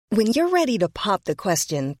When you're ready to pop the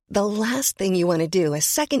question, the last thing you want to do is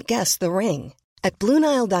second-guess the ring. At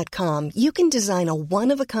BlueNile.com, you can design a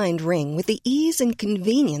one-of-a-kind ring with the ease and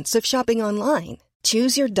convenience of shopping online.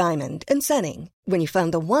 Choose your diamond and setting. When you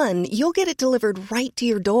find the one, you'll get it delivered right to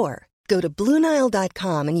your door. Go to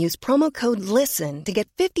BlueNile.com and use promo code LISTEN to get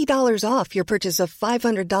 $50 off your purchase of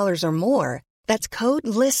 $500 or more. That's code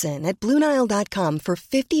LISTEN at BlueNile.com for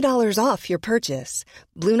 $50 off your purchase.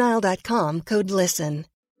 BlueNile.com, code LISTEN.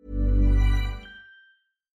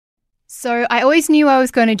 So I always knew I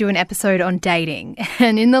was going to do an episode on dating,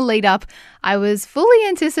 and in the lead up, I was fully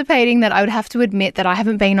anticipating that I would have to admit that I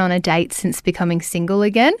haven't been on a date since becoming single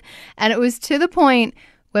again, and it was to the point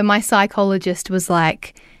where my psychologist was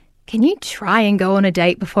like, "Can you try and go on a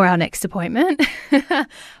date before our next appointment?"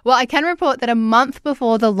 Well, I can report that a month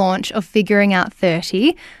before the launch of Figuring Out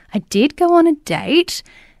 30, I did go on a date,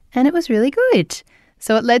 and it was really good.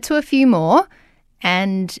 So it led to a few more,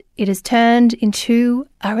 and it has turned into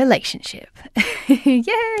a relationship.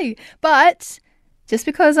 Yay! But just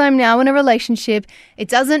because I'm now in a relationship, it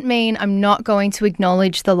doesn't mean I'm not going to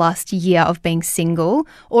acknowledge the last year of being single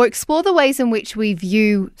or explore the ways in which we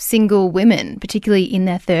view single women, particularly in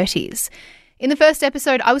their 30s. In the first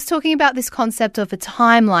episode, I was talking about this concept of a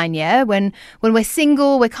timeline, yeah? When we're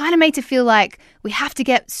single, we're kind of made to feel like we have to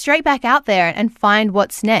get straight back out there and find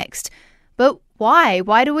what's next. But why?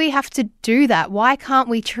 Why do we have to do that? Why can't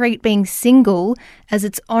we treat being single as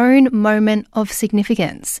its own moment of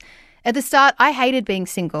significance? At the start, I hated being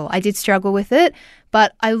single. I did struggle with it,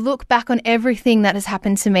 but I look back on everything that has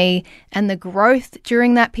happened to me and the growth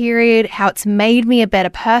during that period, how it's made me a better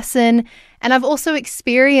person, and I've also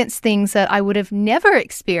experienced things that I would have never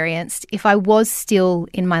experienced if I was still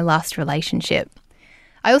in my last relationship.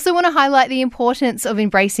 I also want to highlight the importance of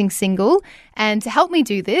embracing single, and to help me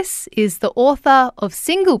do this is the author of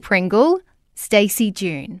Single Pringle, Stacey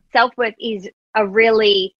June. Self-worth is a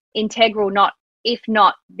really integral, if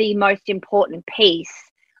not the most important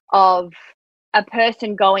piece of a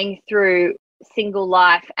person going through single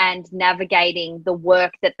life and navigating the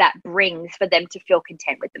work that brings for them to feel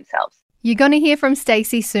content with themselves. You're going to hear from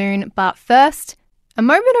Stacey soon, but first, a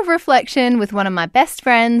moment of reflection with one of my best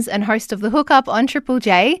friends and host of The Hookup on Triple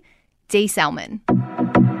J, Dee Salmin.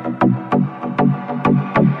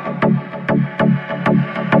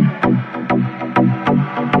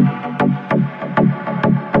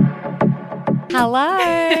 Hello.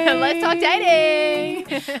 Let's talk dating.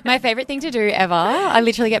 My favourite thing to do ever. I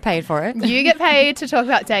literally get paid for it. You get paid to talk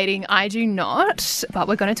about dating. I do not. But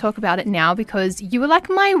we're going to talk about it now because you were like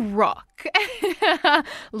my rock.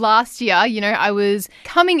 Last year, I was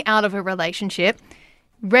coming out of a relationship,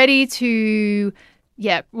 ready to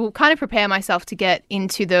kind of prepare myself to get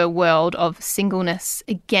into the world of singleness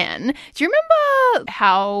again. Do you remember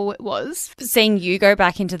how it was? Seeing you go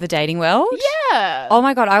back into the dating world? Yeah. Oh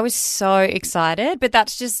my God, I was so excited. But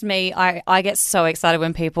that's just me. I get so excited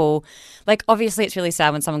when people, like, obviously it's really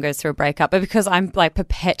sad when someone goes through a breakup, but because I'm like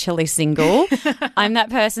perpetually single, I'm that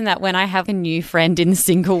person that when I have a new friend in the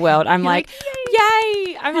single world, I'm like,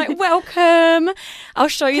 yay. I'm like, welcome. I'll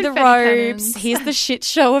show you the ropes. Here's the shit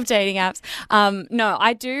show of dating apps. No,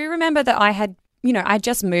 I do remember that I had, I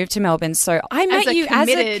just moved to Melbourne. So I met you as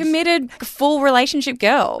a committed full relationship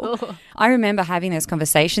girl. Ugh. I remember having those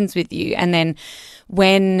conversations with you. And then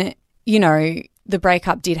when, the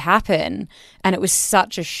breakup did happen and it was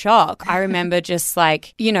such a shock. I remember just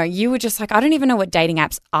like, you were just like, I don't even know what dating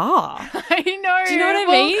apps are. I know. Do you know what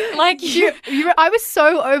I mean? Like I was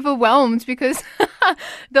so overwhelmed because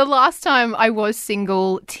the last time I was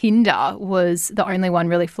single, Tinder was the only one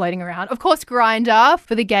really floating around. Of course, Grindr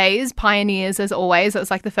for the gays, pioneers as always. It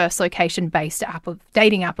was like the first location-based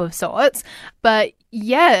dating app of sorts. But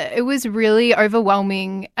yeah, it was really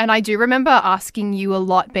overwhelming. And I do remember asking you a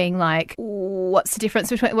lot, being like, what's the difference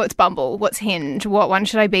between what's Bumble, what's Hinge, what one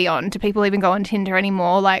should I be on? Do people even go on Tinder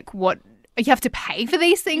anymore? Like, what? You have to pay for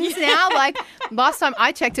these things now? Like, last time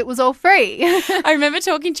I checked, it was all free. I remember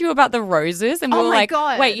talking to you about the roses and we were like,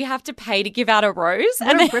 God. Wait, you have to pay to give out a rose?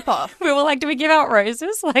 What a rip-off. We were like, do we give out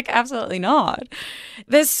roses? Like, absolutely not.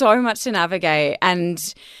 There's so much to navigate.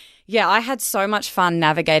 And yeah, I had so much fun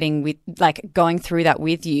navigating with, like, going through that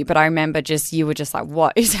with you. But I remember you were just like,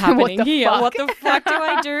 what is happening here? What the fuck do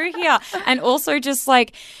I do here? And also just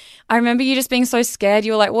like, I remember you just being so scared.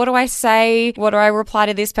 You were like, what do I say? What do I reply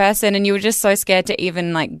to this person? And you were just so scared to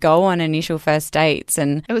even like go on initial first dates.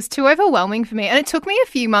 And it was too overwhelming for me. And it took me a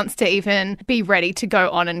few months to even be ready to go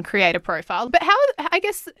on and create a profile. But how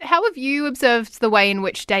have you observed the way in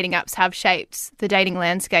which dating apps have shaped the dating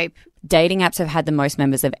landscape dating apps have had the most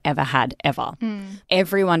members they've ever had ever.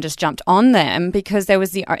 Everyone just jumped on them because it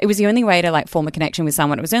was the only way to like form a connection with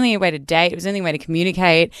someone. It was the only way to date. It was the only way to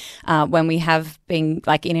communicate when we have been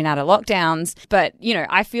like in and out of lockdowns. But, you know,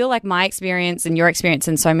 I feel like my experience and your experience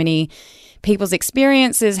and so many people's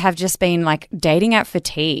experiences have just been like dating app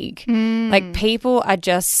fatigue. Like people are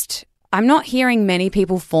just, I'm not hearing many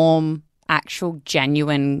people form actual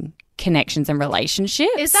genuine connections and relationships.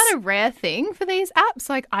 Is that a rare thing for these apps?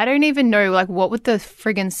 Like, I don't even know, like, what would the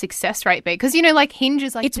friggin' success rate be? Because, you know, like, Hinge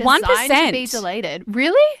is, like, it's designed 1%. to be deleted.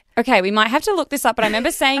 Really? Okay, we might have to look this up, but I remember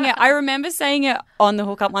saying it. I remember saying it on the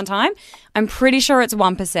hookup one time. I'm pretty sure it's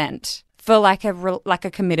 1% for like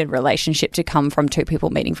a committed relationship to come from two people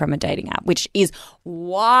meeting from a dating app, which is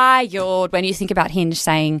wild when you think about Hinge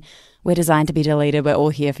saying we're designed to be deleted. We're all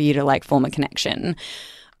here for you to like form a connection.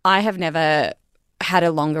 I have never had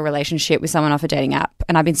a longer relationship with someone off a dating app,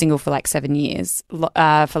 and I've been single for like 7 years,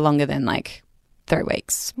 for longer than like 3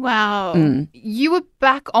 weeks. Wow. You were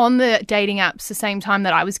back on the dating apps the same time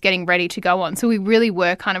that I was getting ready to go on, so we really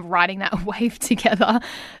were kind of riding that wave together.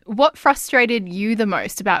 What frustrated you the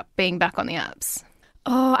most about being back on the apps?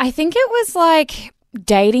 Oh, I think it was like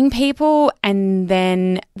dating people and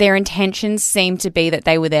then their intentions seemed to be that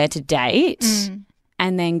they were there to date.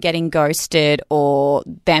 And then getting ghosted or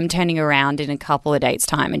them turning around in a couple of dates'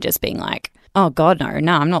 time and just being like, oh, God, no,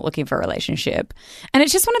 I'm not looking for a relationship. And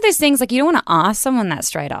it's just one of those things, like, you don't want to ask someone that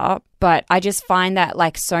straight up. But I just find that,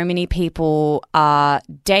 like, so many people are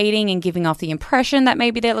dating and giving off the impression that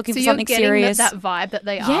maybe they're looking for something serious. So you're getting that vibe that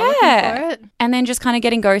they are looking for it? And then just kind of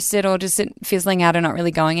getting ghosted or just fizzling out and not really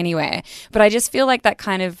going anywhere. But I just feel like that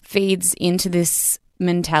kind of feeds into this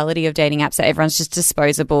mentality of dating apps that everyone's just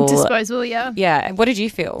disposable. Yeah. Yeah. What did you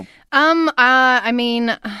feel? I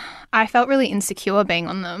mean, I felt really insecure being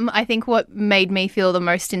on them. I think what made me feel the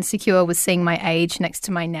most insecure was seeing my age next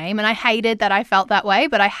to my name. And I hated that I felt that way,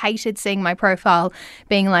 but I hated seeing my profile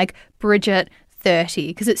being like Bridget 30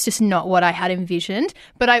 because it's just not what I had envisioned.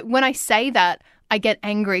 But when I say that, I get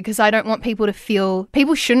angry because I don't want people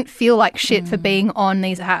shouldn't feel like shit for being on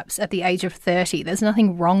these apps at the age of 30. There's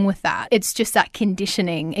nothing wrong with that. It's just that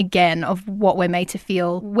conditioning, again, of what we're made to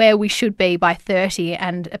feel where we should be by 30,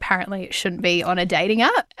 and apparently it shouldn't be on a dating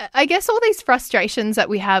app. I guess all these frustrations that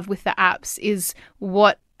we have with the apps is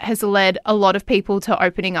what has led a lot of people to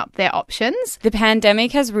opening up their options. The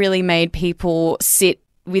pandemic has really made people sit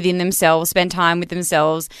within themselves, spend time with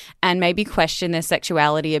themselves, and maybe question their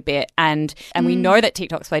sexuality a bit. And we know that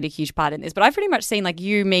TikTok's played a huge part in this, but I've pretty much seen like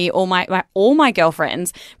you, me, all my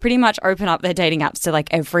girlfriends pretty much open up their dating apps to like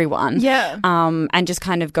everyone. Yeah. And just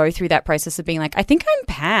kind of go through that process of being like, I think I'm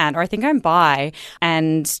pan or I think I'm bi,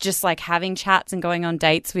 and just like having chats and going on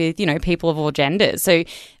dates with, you know, people of all genders. So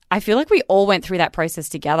I feel like we all went through that process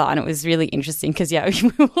together, and it was really interesting because, yeah,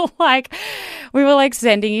 we were like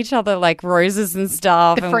sending each other like roses and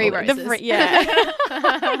stuff. The free roses.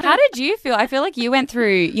 How did you feel? I feel like you went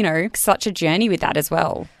through, you know, such a journey with that as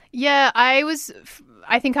well. Yeah,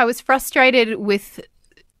 I think I was frustrated with,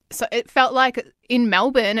 so it felt like in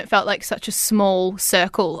Melbourne, it felt like such a small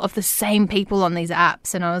circle of the same people on these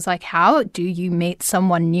apps. And I was like, how do you meet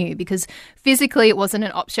someone new? Because physically it wasn't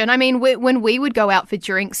an option. I mean, when we would go out for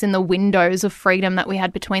drinks in the windows of freedom that we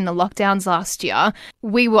had between the lockdowns last year,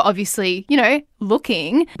 we were obviously, you know,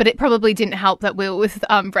 looking, but it probably didn't help that we were with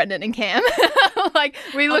Brendan and Cam. Like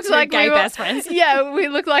we looked like gay best friends. Yeah, we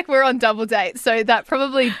looked like we're on double dates. So that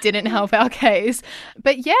probably didn't help our case.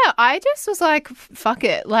 But yeah, I just was like, fuck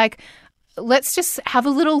it. Like, let's just have a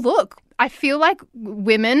little look. I feel like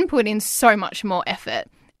women put in so much more effort.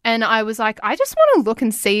 And I was like, I just want to look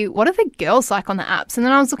and see what are the girls like on the apps. And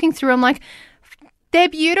then I was looking through, I'm like, they're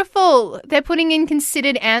beautiful. They're putting in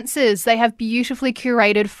considered answers. They have beautifully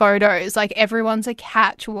curated photos. Like everyone's a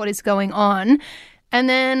catch. What is going on? And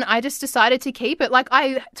then I just decided to keep it. Like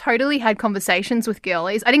I totally had conversations with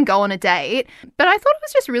girlies. I didn't go on a date, but I thought it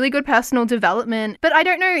was just really good personal development. But I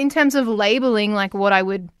don't know in terms of labeling like what I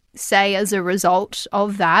would say as a result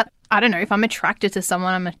of that. I don't know. If I'm attracted to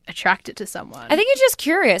someone, I'm attracted to someone. I think you're just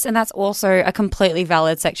curious, and that's also a completely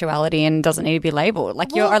valid sexuality and doesn't need to be labelled.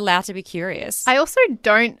 Like, you're allowed to be curious. I also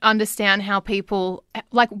don't understand how people,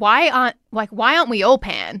 like, why aren't we all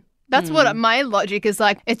pan? That's what my logic is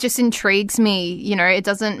like. It just intrigues me. You know, it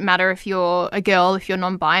doesn't matter if you're a girl, if you're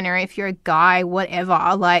non-binary, if you're a guy,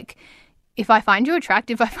 whatever. Like, if I find you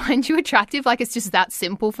attractive, I find you attractive. Like, it's just that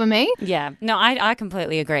simple for me. Yeah. No, I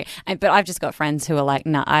completely agree. But I've just got friends who are like,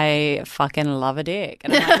 nah, I fucking love a dick.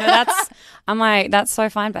 And I'm like, that's so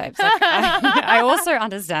fine, babes. Like, I also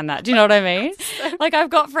understand that. Do you know what I mean? Like, I've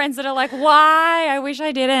got friends that are like, why? I wish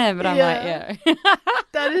I didn't. But I'm like, yeah.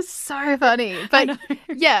 That is so funny. But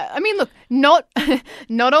Yeah, I mean, look,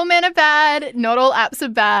 not all men are bad, not all apps are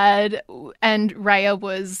bad, and Raya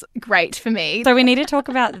was great for me. So we need to talk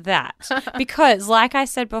about that because, like I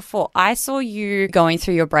said before, I saw you going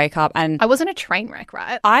through your breakup and I wasn't a train wreck,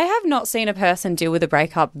 right? I have not seen a person deal with a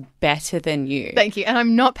breakup better than you. Thank you, and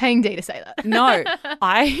I'm not paying Dee to say that. No,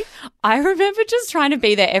 I remember just trying to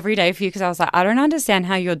be there every day for you because I was like, I don't understand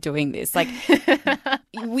how you're doing this. Like,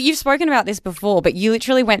 you've spoken about this before, but you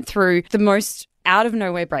literally went through the most out of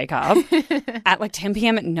nowhere breakup at like 10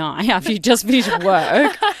 p.m. at night after you just finished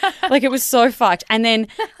work. Like, it was so fucked. And then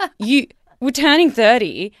you were turning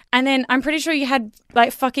 30, and then I'm pretty sure you had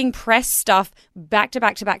like fucking press stuff back to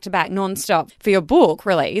back to back to back nonstop for your book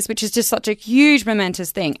release, which is just such a huge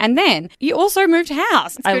momentous thing. And then you also moved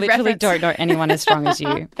house. I literally don't know anyone as strong as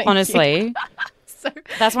you, honestly.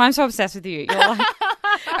 That's why I'm so obsessed with you. You're like,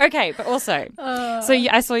 okay, but also,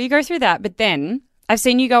 I saw you go through that, but then I've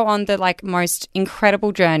seen you go on the like most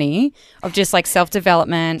incredible journey of just like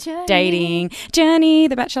self-development, dating, Journey,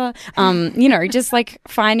 The Bachelor, just like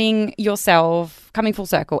finding yourself, coming full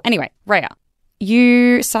circle. Anyway, Raya,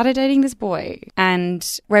 you started dating this boy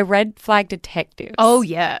and we're red flag detectives. Oh,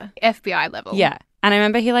 yeah. FBI level. Yeah. And I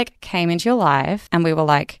remember he like came into your life and we were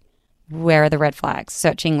like, where are the red flags?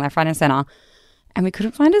 Searching left, right and center. And we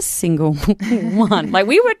couldn't find a single one. Like,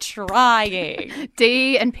 we were trying.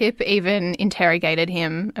 Dee and Pip even interrogated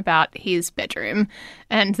him about his bedroom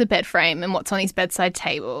and the bed frame and what's on his bedside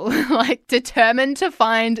table, like determined to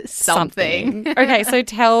find something. Okay, so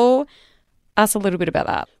tell us a little bit about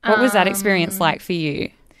that. What was that experience like for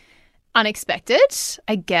you? Unexpected,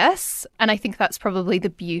 I guess. And I think that's probably the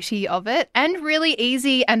beauty of it. And really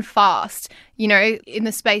easy and fast. You know, in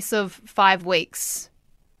the space of 5 weeks,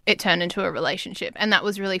 it turned into a relationship. And that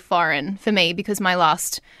was really foreign for me because my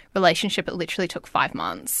last relationship, it literally took 5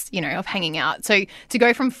 months, of hanging out. So to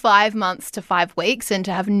go from 5 months to 5 weeks and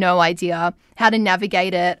to have no idea how to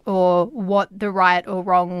navigate it or what the right or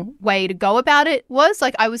wrong way to go about it was,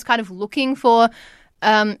 like I was kind of looking for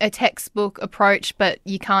a textbook approach, but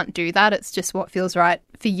you can't do that. It's just what feels right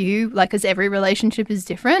for you, like, because every relationship is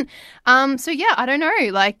different. So yeah, I don't know,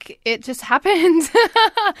 like it just happened.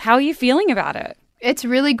 How are you feeling about it? It's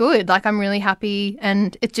really good. Like, I'm really happy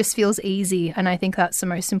and it just feels easy. And I think that's the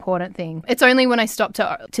most important thing. It's only when I stop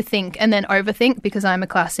to think and then overthink, because I'm a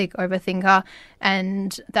classic overthinker.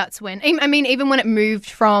 And that's when, I mean, even when it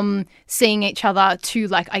moved from seeing each other to,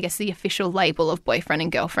 like, I guess the official label of boyfriend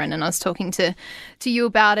and girlfriend. And I was talking to you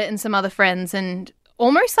about it and some other friends, and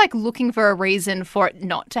almost like looking for a reason for it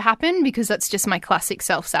not to happen, because that's just my classic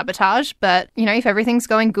self-sabotage. But, if everything's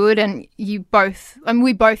going good and we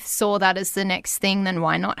both saw that as the next thing, then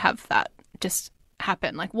why not have that just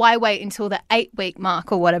happen? Like, why wait until the 8-week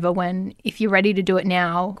mark or whatever, when if you're ready to do it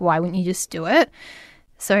now, why wouldn't you just do it?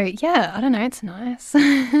 So, yeah, I don't know. It's nice.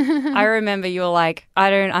 I remember you were like, I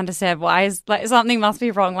don't understand. Why is, like, something must be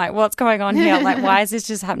wrong. Like, what's going on here? Like, why is this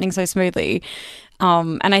just happening so smoothly?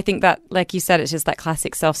 And I think that, like you said, it's just that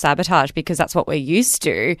classic self-sabotage, because that's what we're used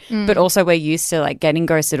to. But also we're used to, like, getting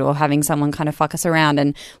ghosted or having someone kind of fuck us around.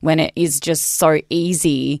 And when it is just so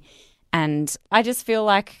easy, and I just feel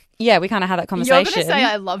like, yeah, we kind of had that conversation. You're going to say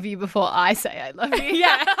I love you before I say I love you.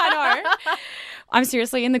 Yeah, I know. I'm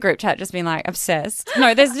seriously in the group chat just being like obsessed.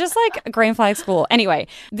 No, there's just like green flag school. Anyway,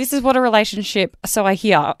 this is what a relationship, so I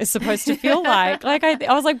hear, is supposed to feel like. Like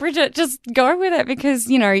I was like, Bridget, just go with it, because,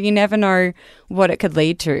 you never know what it could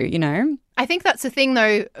lead to, I think that's the thing,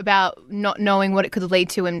 though, about not knowing what it could lead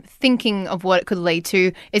to and thinking of what it could lead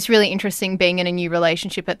to. It's really interesting being in a new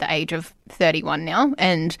relationship at the age of 31 now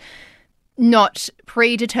and not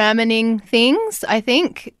predetermining things, I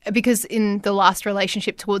think, because in the last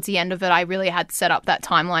relationship towards the end of it, I really had set up that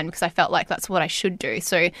timeline because I felt like that's what I should do.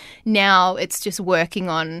 So now it's just working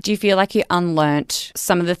on. Do you feel like you unlearnt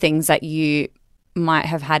some of the things that you might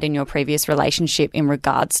have had in your previous relationship in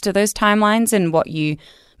regards to those timelines and what you,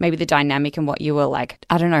 maybe the dynamic and what you were like,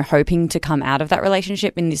 I don't know, hoping to come out of that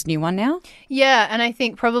relationship in this new one now? Yeah, and I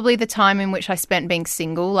think probably the time in which I spent being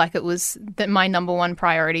single, like it was that my number one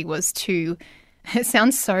priority was to, it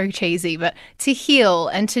sounds so cheesy, but to heal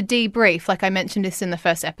and to debrief, like I mentioned this in the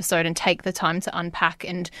first episode, and take the time to unpack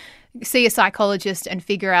and see a psychologist and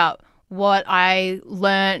figure out what I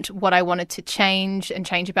learnt, what I wanted to change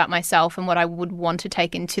about myself, and what I would want to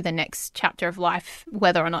take into the next chapter of life,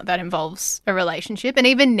 whether or not that involves a relationship. And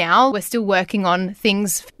even now, we're still working on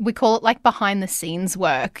things, we call it like behind the scenes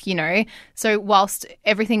work, So whilst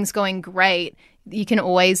everything's going great, you can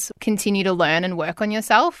always continue to learn and work on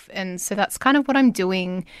yourself. And so that's kind of what I'm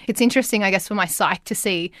doing. It's interesting, I guess, for my psych to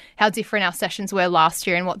see how different our sessions were last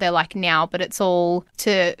year and what they're like now. But it's all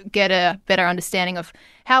to get a better understanding of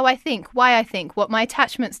how I think, why I think, what my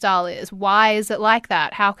attachment style is, why is it like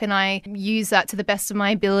that? How can I use that to the best of my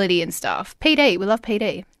ability and stuff? PD, we love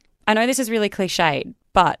PD. I know this is really cliched,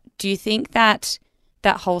 but do you think that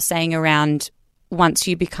that whole saying around once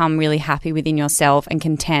you become really happy within yourself and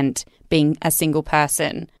content being a single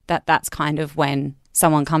person, that's kind of when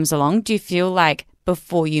someone comes along? Do you feel like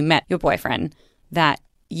before you met your boyfriend that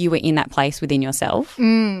you were in that place within yourself?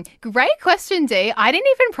 Great question, Dee. I didn't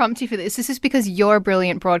even prompt you for this. This is because you're a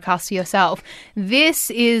brilliant broadcaster yourself. This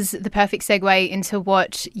is the perfect segue into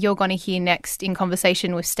what you're going to hear next in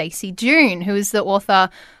conversation with Stacey June, who is the author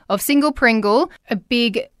of Single Pringle. A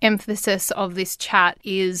big emphasis of this chat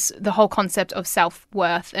is the whole concept of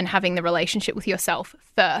self-worth and having the relationship with yourself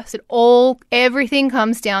first. Everything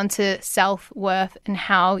comes down to self-worth and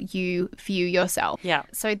how you view yourself. Yeah.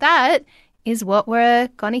 So that is what we're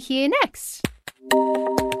going to hear next.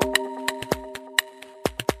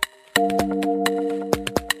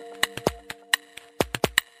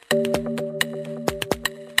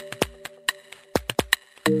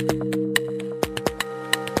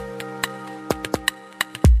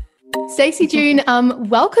 Stacey June,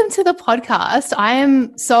 welcome to the podcast. I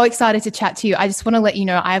am so excited to chat to you. I just want to let you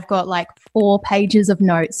know I've got like 4 pages of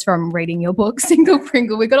notes from reading your book, Single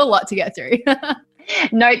Pringle. We've got a lot to get through.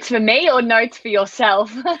 Notes for me or notes for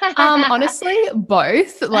yourself? Honestly,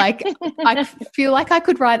 both. Like, I feel like I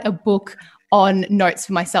could write a book on notes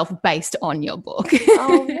for myself based on your book.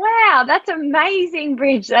 Oh, wow. That's amazing,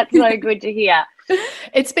 Bridge. That's so good to hear.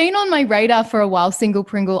 It's been on my radar for a while, Single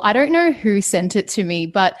Pringle. I don't know who sent it to me,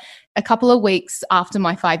 but a couple of weeks after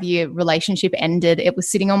my 5-year relationship ended, it was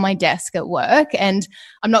sitting on my desk at work. And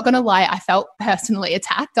I'm not going to lie, I felt personally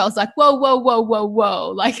attacked. I was like, whoa, whoa, whoa, whoa,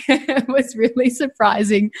 whoa. Like, it was really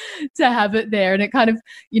surprising to have it there. And it kind of,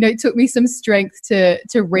 it took me some strength to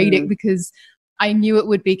read it because I knew it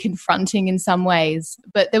would be confronting in some ways.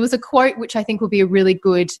 But there was a quote which I think will be a really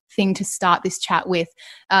good thing to start this chat with,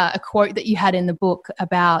 a quote that you had in the book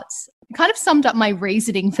about kind of summed up my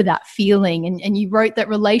reasoning for that feeling. And you wrote that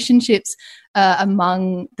relationships are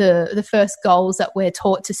among the first goals that we're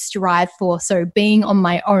taught to strive for. So being on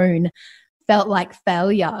my own felt like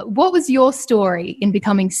failure. What was your story in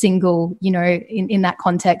becoming single, in that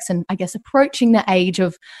context, and I guess approaching the age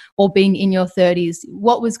of, or being in your 30s?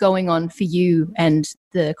 What was going on for you and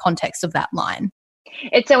the context of that line?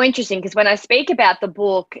 It's so interesting because when I speak about the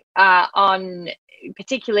book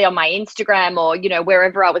particularly on my Instagram or,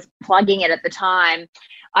 wherever I was plugging it at the time,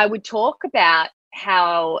 I would talk about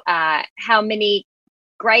how many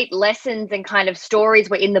great lessons and kind of stories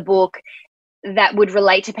were in the book that would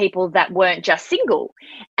relate to people that weren't just single.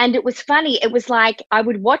 And it was funny. It was like I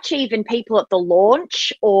would watch even people at the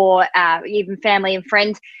launch or even family and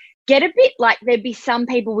friends get a bit like there'd be some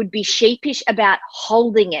people would be sheepish about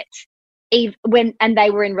holding it and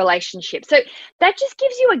they were in relationships. So that just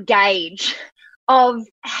gives you a gauge of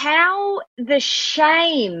how the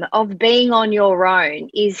shame of being on your own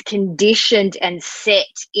is conditioned and set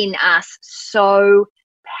in us so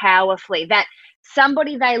powerfully that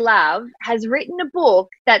somebody they love has written a book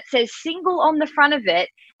that says single on the front of it,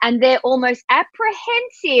 and they're almost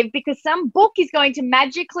apprehensive because some book is going to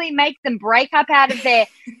magically make them break up out of their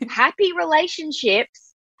happy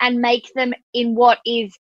relationships and make them in what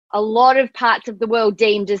is a lot of parts of the world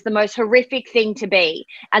deemed as the most horrific thing to be,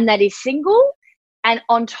 and that is single. And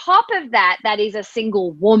on top of that, that is a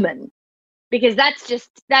single woman, because that's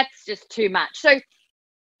just too much. So,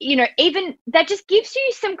 even that just gives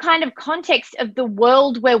you some kind of context of the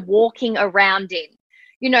world we're walking around in.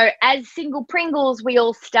 As single Pringles, we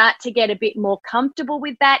all start to get a bit more comfortable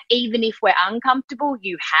with that. Even if we're uncomfortable,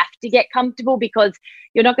 you have to get comfortable because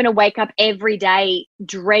you're not going to wake up every day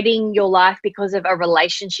dreading your life because of a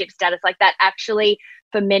relationship status like that. Actually,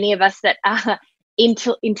 for many of us that are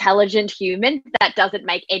intelligent humans, that doesn't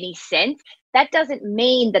make any sense. That doesn't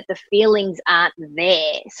mean that the feelings aren't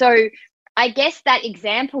there. So I guess that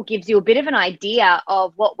example gives you a bit of an idea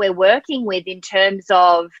of what we're working with in terms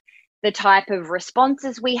of the type of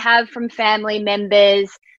responses we have from family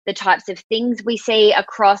members, the types of things we see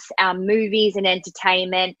across our movies and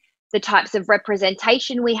entertainment, the types of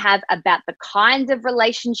representation we have about the kinds of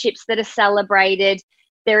relationships that are celebrated.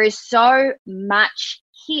 There is so much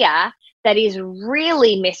here that is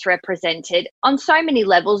really misrepresented on so many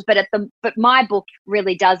levels, but my book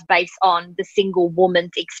really does base on the single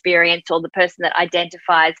woman's experience, or the person that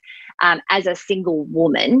identifies as a single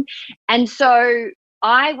woman. And so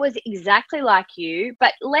I was exactly like you,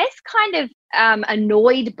 but less kind of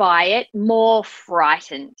annoyed by it, more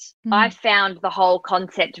frightened. I found the whole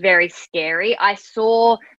concept very scary. I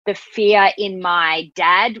saw the fear in my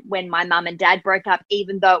dad when my mum and dad broke up,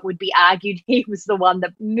 even though it would be argued he was the one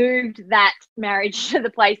that moved that marriage to the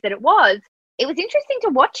place that it was. It was interesting to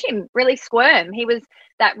watch him really squirm. He was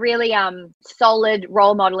that really solid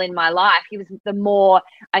role model in my life. He was the more,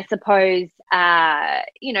 I suppose,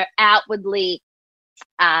 outwardly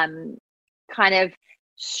kind of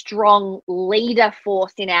strong leader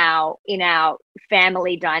force in our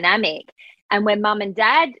family dynamic. And when mum and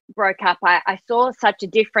dad broke up, I saw such a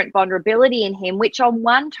different vulnerability in him, which on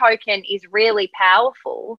one token is really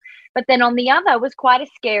powerful, but then on the other was quite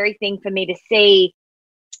a scary thing for me to see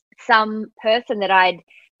some person that I'd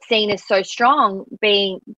seen as so strong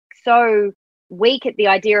being so weak at the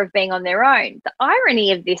idea of being on their own. The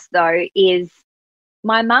irony of this, though, is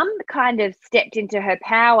my mum kind of stepped into her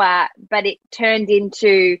power, but it turned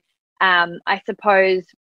into, I suppose,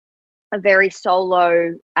 a very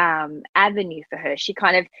solo avenue for her. She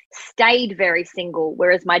kind of stayed very single,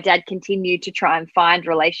 whereas my dad continued to try and find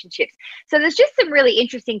relationships. So there's just some really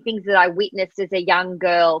interesting things that I witnessed as a young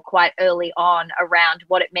girl quite early on around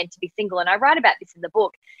what it meant to be single. And I write about this in the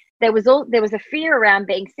book. There was a fear around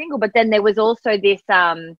being single, but then there was also this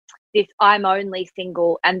I'm only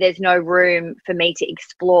single and there's no room for me to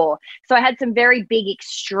explore. So I had some very big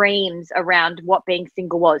extremes around what being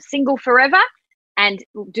single was. Single forever and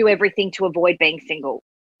do everything to avoid being single.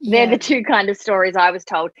 Yeah. They're the two kind of stories I was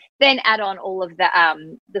told. Then add on all of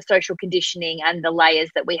the social conditioning and the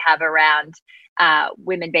layers that we have around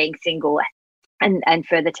women being single and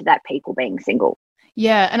further to that, people being single.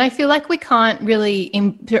 Yeah, and I feel like we can't really,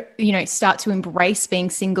 start to embrace being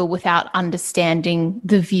single without understanding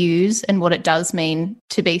the views and what it does mean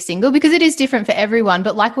to be single, because it is different for everyone.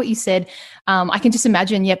 But like what you said, I can just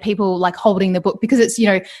imagine, people like holding the book because it's,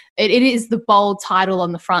 it is the bold title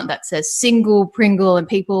on the front that says single Pringle, and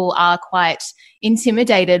people are quite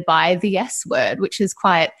intimidated by the S word, which is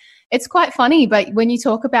it's quite funny. But when you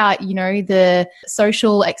talk about, the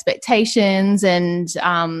social expectations and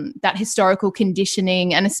that historical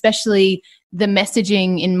conditioning, and especially the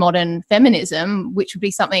messaging in modern feminism, which would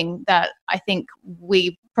be something that I think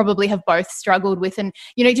we probably have both struggled with. And,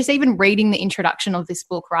 just even reading the introduction of this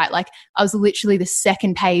book, right? Like I was literally the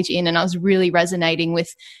second page in and I was really resonating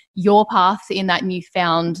with your path in that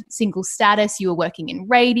newfound single status. You were working in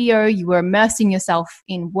radio, you were immersing yourself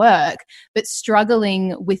in work, but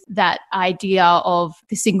struggling with that idea of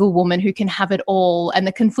the single woman who can have it all and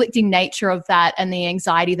the conflicting nature of that and the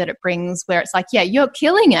anxiety that it brings, where it's like, yeah, you're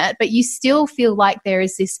killing it, but you still feel like there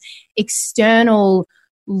is this external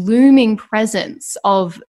looming presence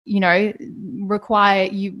of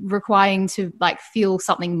requiring to like feel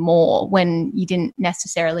something more when you didn't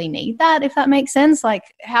necessarily need that, if that makes sense.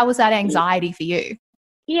 Like, how was that anxiety for you?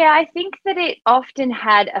 Yeah, I think that it often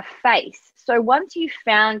had a face. So once you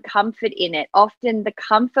found comfort in it, often the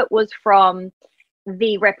comfort was from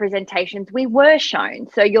the representations we were shown.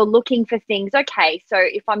 So you're looking for things, okay, so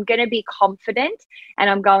if I'm going to be confident and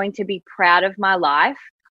I'm going to be proud of my life,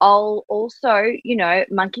 I'll also,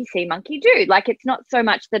 monkey see, monkey do. Like, it's not so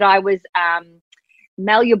much that I was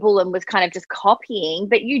malleable and was kind of just copying,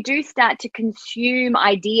 but you do start to consume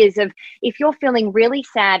ideas of, if you're feeling really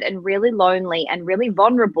sad and really lonely and really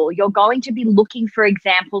vulnerable, you're going to be looking for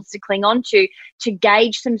examples to cling on to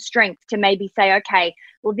gauge some strength, to maybe say, okay,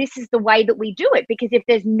 well, this is the way that we do it. Because if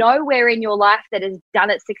there's nowhere in your life that has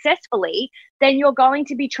done it successfully, then you're going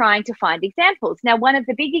to be trying to find examples. Now, one of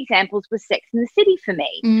the big examples was Sex and the City for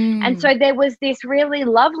me. And so there was this really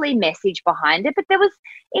lovely message behind it, but there was,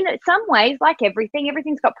 in some ways, like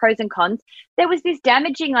everything's got pros and cons. There was this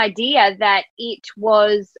damaging idea that it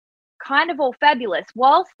was kind of all fabulous.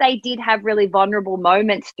 Whilst they did have really vulnerable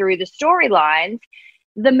moments through the storylines,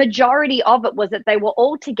 the majority of it was that they were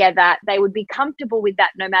all together. They would be comfortable with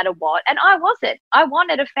that no matter what. And I wasn't. I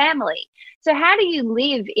wanted a family. So how do you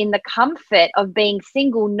live in the comfort of being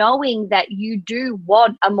single, knowing that you do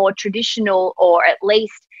want a more traditional, or at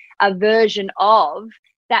least a version of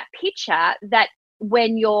that picture that,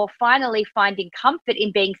 when you're finally finding comfort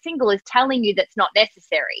in being single, is telling you that's not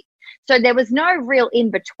necessary? So there was no real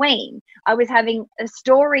in between. I was having a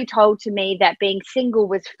story told to me that being single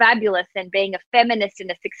was fabulous and being a feminist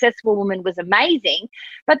and a successful woman was amazing.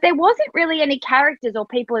 But there wasn't really any characters or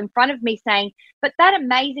people in front of me saying, but that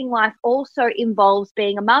amazing life also involves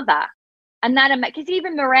being a mother. And that, because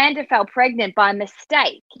even Miranda fell pregnant by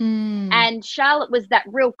mistake. And Charlotte was that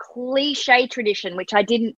real cliche tradition, which I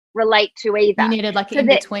didn't relate to either. You needed like in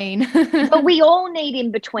between. But we all need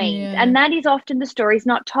in betweens. Yeah. And that is often the stories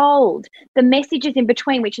not told. The messages in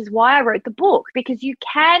between, which is why I wrote the book, because you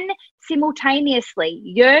can simultaneously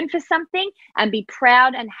yearn for something and be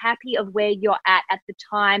proud and happy of where you're at the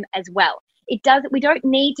time as well. We don't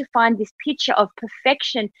need to find this picture of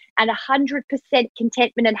perfection and 100%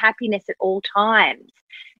 contentment and happiness at all times.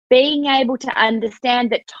 Being able to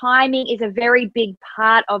understand that timing is a very big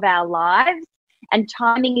part of our lives, and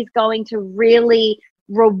timing is going to really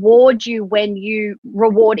reward you when you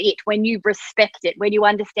reward it, when you respect it, when you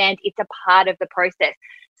understand it's a part of the process.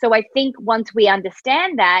 So I think once we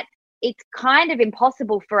understand that, it's kind of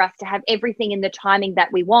impossible for us to have everything in the timing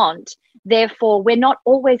that we want. Therefore, we're not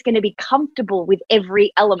always going to be comfortable with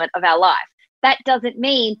every element of our life. That doesn't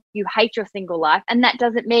mean you hate your single life, and that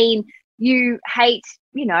doesn't mean you hate,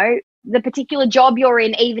 the particular job you're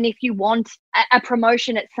in, even if you want a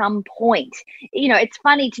promotion at some point. It's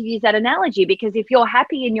funny to use that analogy, because if you're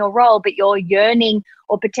happy in your role, but you're yearning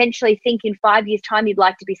or potentially think in 5 years' time you'd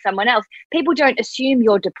like to be someone else, people don't assume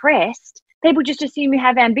you're depressed. People just assume you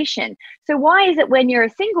have ambition. So why is it when you're a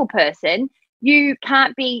single person, you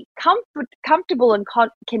can't be comfortable and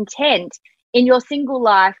content in your single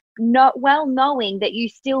life, knowing that you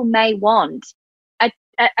still may want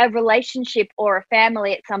a relationship or a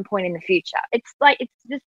family at some point in the future? It's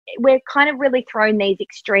just, we're kind of really thrown these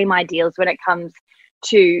extreme ideals when it comes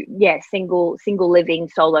to, single living,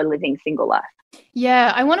 solo living, single life.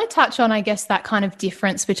 Yeah, I want to touch on, I guess, that kind of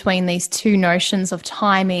difference between these two notions of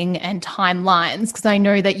timing and timelines, because I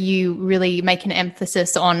know that you really make an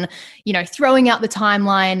emphasis on, throwing out the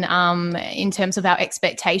timeline in terms of our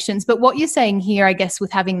expectations. But what you're saying here, I guess,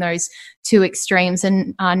 with having those two extremes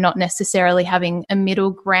and not necessarily having a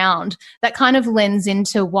middle ground, that kind of lends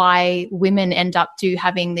into why women end up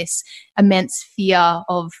having this immense fear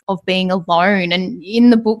of being alone. And in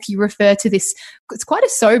the book, you refer to this, it's quite a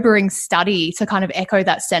sobering study to kind of echo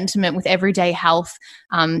that sentiment with Everyday Health,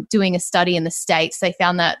 doing a study in the States. They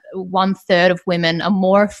found that 1/3 of women are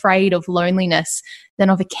more afraid of loneliness than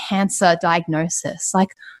of a cancer diagnosis. Like,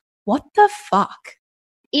 what the fuck?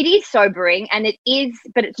 It is sobering, and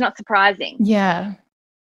but it's not surprising. Yeah.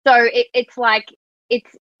 So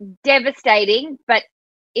it's devastating, but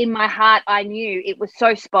in my heart, I knew it was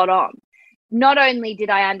so spot on. Not only did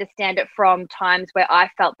I understand it from times where I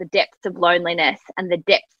felt the depths of loneliness and the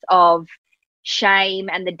depths of shame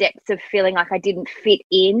and the depths of feeling like I didn't fit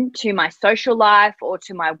in to my social life or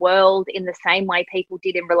to my world in the same way people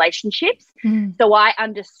did in relationships. So I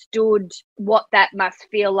understood what that must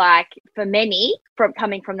feel like for many from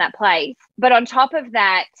coming from that place. But on top of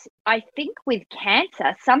that, I think with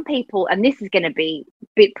cancer, some people, and this is going to be a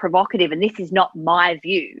bit provocative and this is not my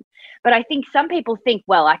view, but I think some people think,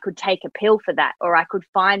 well, I could take a pill for that, or I could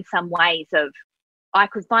find some ways of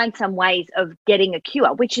getting a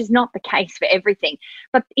cure, which is not the case for everything.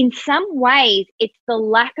 But in some ways, it's the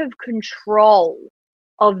lack of control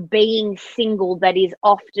of being single that is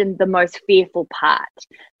often the most fearful part,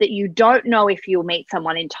 that you don't know if you'll meet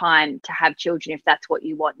someone in time to have children, if that's what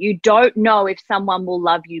you want. You don't know if someone will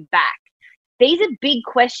love you back. These are big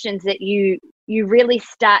questions that you really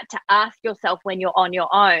start to ask yourself when you're on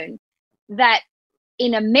your own, that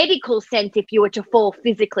in a medical sense, if you were to fall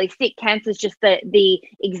physically sick, cancer is just the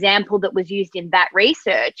example that was used in that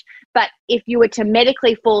research. But if you were to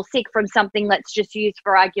medically fall sick from something, let's just use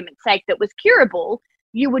for argument's sake, that was curable,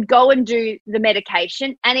 you would go and do the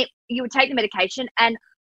medication, and you would take the medication, and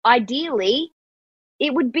ideally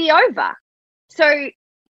it would be over. So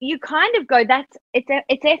you kind of go,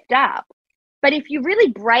 it's effed up. But if you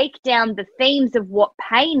really break down the themes of what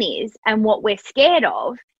pain is and what we're scared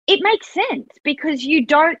of, it makes sense, because you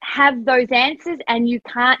don't have those answers, and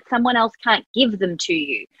someone else can't give them to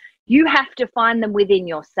you. You have to find them within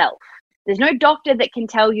yourself. There's no doctor that can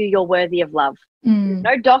tell you you're worthy of love. There's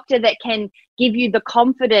no doctor that can give you the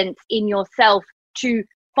confidence in yourself to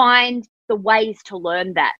find the ways to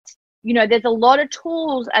learn that. There's a lot of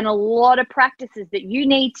tools and a lot of practices that you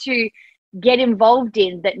need to get involved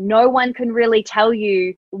in that no one can really tell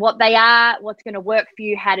you what they are, what's going to work for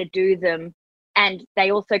you, how to do them. And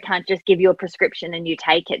they also can't just give you a prescription and you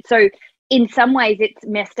take it. So in some ways it's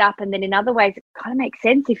messed up, and then in other ways it kind of makes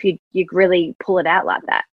sense if you really pull it out like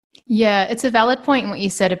that. Yeah, it's a valid point in what you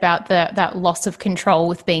said about that loss of control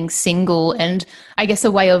with being single. And I guess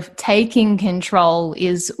a way of taking control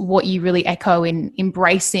is what you really echo in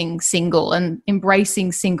embracing single. And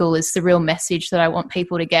embracing single is the real message that I want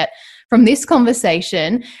people to get from this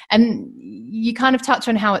conversation. And you kind of touch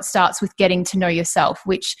on how it starts with getting to know yourself,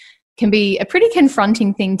 which can be a pretty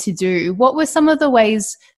confronting thing to do. What were some of the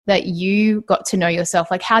ways that you got to know yourself?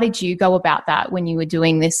 Like, how did you go about that when you were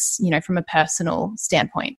doing this, from a personal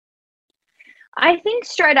standpoint? I think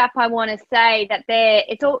straight up, I want to say that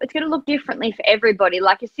it's going to look differently for everybody.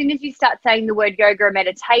 Like, as soon as you start saying the word yoga or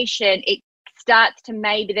meditation, it starts to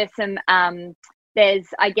maybe there's,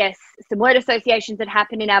 I guess, some word associations that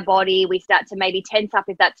happen in our body. We start to maybe tense up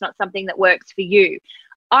if that's not something that works for you.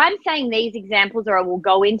 I'm saying these examples, or I will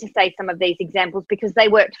go in to say some of these examples because they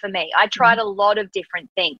worked for me. I tried a lot of different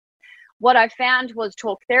things. What I found was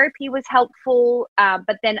talk therapy was helpful,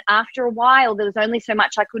 but then after a while, there was only so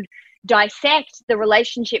much I could dissect the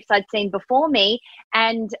relationships I'd seen before me.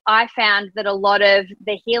 And I found that a lot of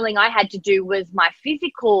the healing I had to do was my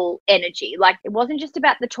physical energy. Like, it wasn't just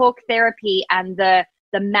about the talk therapy and the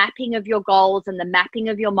mapping of your goals and the mapping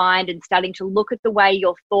of your mind and starting to look at the way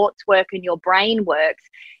your thoughts work and your brain works.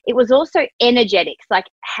 It was also energetics. Like,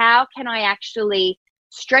 how can I actually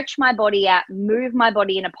stretch my body out, move my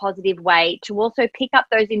body in a positive way to also pick up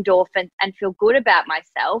those endorphins and feel good about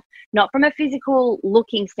myself, not from a physical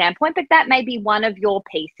looking standpoint, but that may be one of your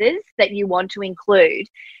pieces that you want to include.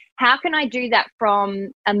 How can I do that from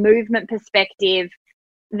a movement perspective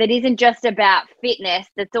that isn't just about fitness,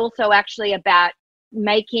 that's also actually about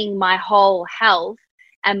making my whole health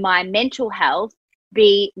and my mental health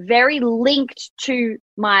be very linked to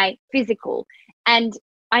my physical? And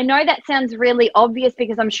I know that sounds really obvious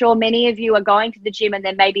because I'm sure many of you are going to the gym and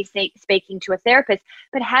then maybe speaking to a therapist,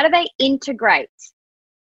 but how do they integrate?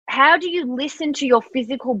 How do you listen to your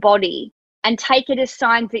physical body and take it as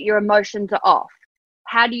signs that your emotions are off?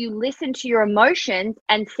 How do you listen to your emotions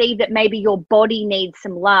and see that maybe your body needs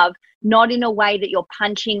some love, not in a way that you're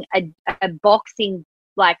punching a boxing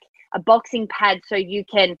pad so you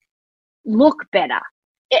can look better?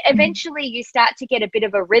 Eventually you start to get a bit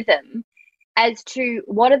of a rhythm as to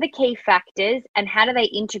what are the key factors and how do they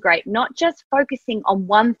integrate, not just focusing on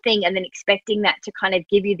one thing and then expecting that to kind of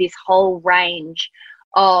give you this whole range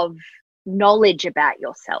of knowledge about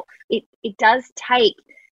yourself. It does take,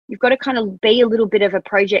 you've got to kind of be a little bit of a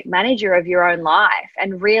project manager of your own life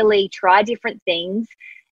and really try different things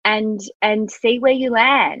and see where you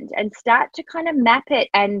land and start to kind of map it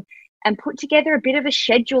and put together a bit of a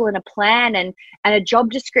schedule and a plan and a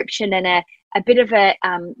job description and a bit of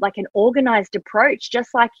like an organized approach, just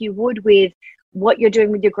like you would with what you're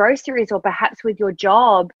doing with your groceries or perhaps with your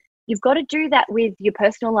job. You've got to do that with your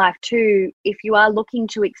personal life too if you are looking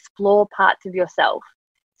to explore parts of yourself.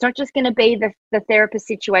 It's not just going to be the therapist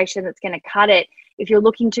situation that's going to cut it if you're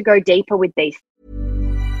looking to go deeper with these.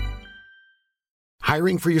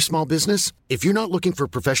 Hiring for your small business? If you're not looking for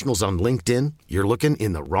professionals on LinkedIn, you're looking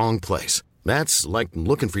in the wrong place. That's like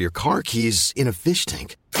looking for your car keys in a fish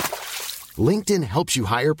tank. LinkedIn helps you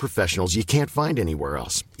hire professionals you can't find anywhere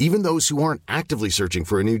else, even those who aren't actively searching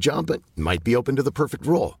for a new job but might be open to the perfect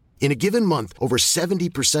role. In a given month, over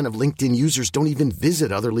 70% of LinkedIn users don't even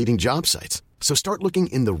visit other leading job sites. So start looking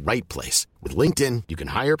in the right place. With LinkedIn, you can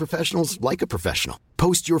hire professionals like a professional.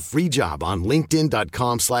 Post your free job on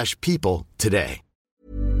linkedin.com/people today.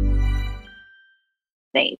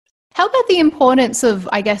 How about the importance of,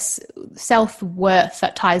 I guess, self-worth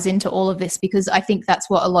that ties into all of this? Because I think that's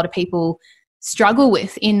what a lot of people struggle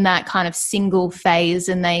with in that kind of single phase,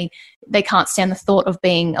 and they can't stand the thought of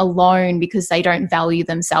being alone because they don't value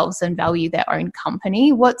themselves and value their own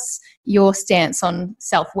company. What's your stance on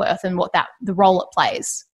self-worth and what the role it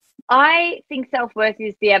plays? I think self-worth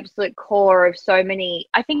is the absolute core of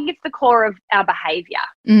I think it's the core of our behavior.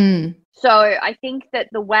 So I think that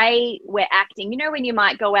the way we're acting, when you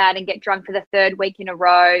might go out and get drunk for the third week in a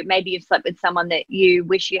row, maybe you've slept with someone that you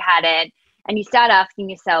wish you hadn't, and you start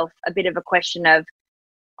asking yourself a bit of a question of,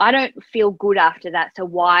 I don't feel good after that, so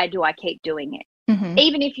why do I keep doing it? Mm-hmm.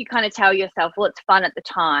 Even if you kind of tell yourself, well, it's fun at the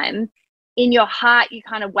time, in your heart, you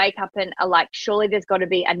kind of wake up and are like, surely there's got to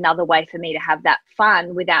be another way for me to have that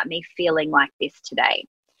fun without me feeling like this today.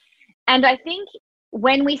 And I think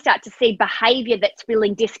when we start to see behavior that's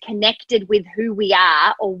feeling disconnected with who we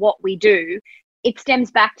are or what we do, it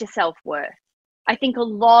stems back to self-worth. I think a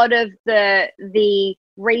lot of the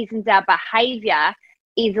reasons our behavior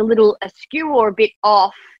is a little askew or a bit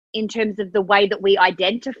off in terms of the way that we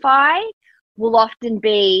identify will often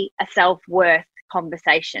be a self-worth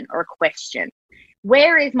conversation or a question.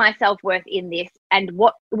 Where is my self-worth in this, and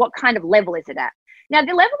what kind of level is it at? Now,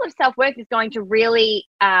 the level of self-worth is going to really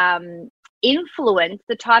influence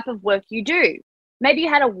the type of work you do. Maybe you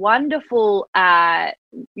had a wonderful,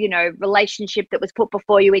 relationship that was put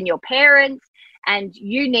before you in your parents, and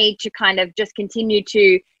you need to kind of just continue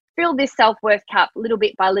to fill this self-worth cup little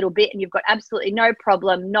bit by little bit, and you've got absolutely no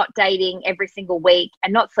problem not dating every single week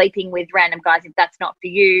and not sleeping with random guys if that's not for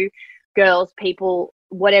you, girls, people,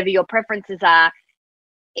 whatever your preferences are.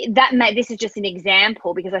 This is just an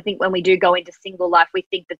example, because I think when we do go into single life, we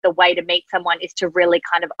think that the way to meet someone is to really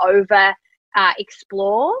kind of over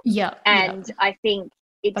explore. Yeah. And I think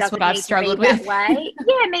That's doesn't what I've need struggled to be with. that way.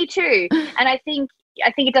 Yeah, me too. And I think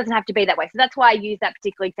it doesn't have to be that way. So that's why I use that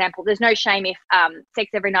particular example. There's no shame if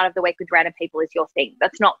sex every night of the week with random people is your thing.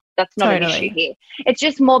 That's not an issue here. It's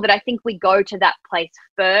just more that I think we go to that place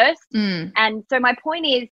first. And so my point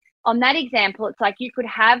is, on that example, it's like you could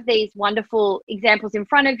have these wonderful examples in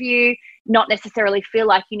front of you, not necessarily feel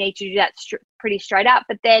like you need to do that pretty straight up,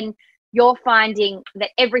 but then you're finding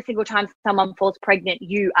that every single time someone falls pregnant,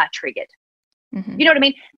 you are triggered. You know what I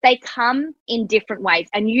mean? They come in different ways,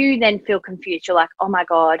 and you then feel confused. You're like, oh my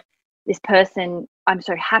God, this person, I'm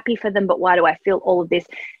so happy for them, but why do I feel all of this?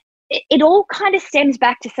 It all kind of stems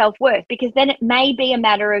back to self-worth, because then it may be a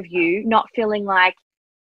matter of you not feeling like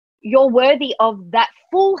you're worthy of that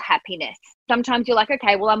full happiness. Sometimes you're like,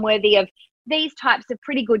 okay, well, I'm worthy of these types of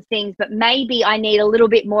pretty good things, but maybe I need a little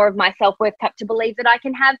bit more of my self-worth cup to believe that I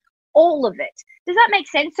can have all of it. Does that make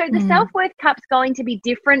sense? So the self-worth cup's going to be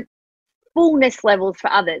different fullness levels for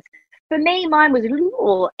others. For me, mine was a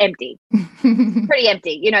little empty, pretty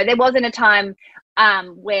empty. You know, there wasn't a time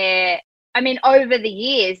where, I mean, over the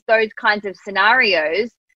years, those kinds of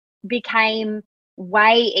scenarios became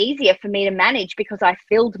way easier for me to manage, because I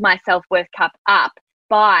filled my self-worth cup up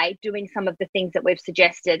by doing some of the things that we've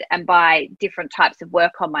suggested and by different types of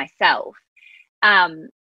work on myself.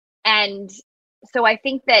 And so I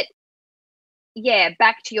think that, yeah,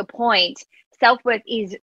 back to your point, self-worth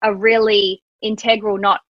is a really integral,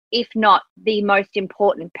 if not the most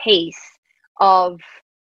important piece of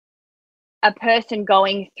a person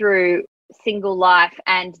going through single life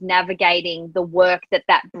and navigating the work that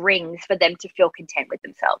brings for them to feel content with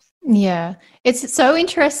themselves. Yeah. It's so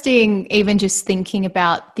interesting, even just thinking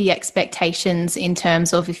about the expectations in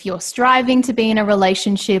terms of if you're striving to be in a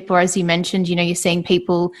relationship, or as you mentioned, you know, you're seeing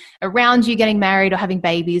people around you getting married or having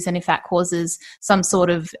babies, and if that causes some sort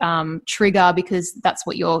of trigger because that's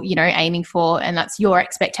what you're, you know, aiming for, and that's your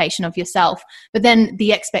expectation of yourself. But then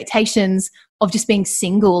the expectations of just being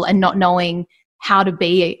single and not knowing how to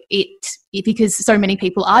be it, because so many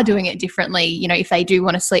people are doing it differently, you know, if they do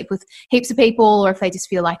want to sleep with heaps of people, or if they just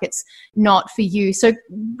feel like it's not for you. So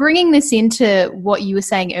bringing this into what you were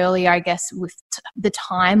saying earlier, I guess, with the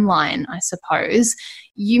timeline, I suppose,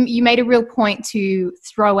 you made a real point to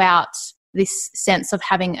throw out this sense of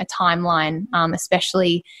having a timeline,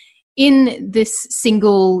 especially in this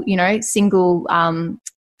single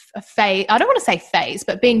phase. I don't want to say phase,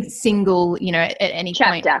 but being single, you know, at any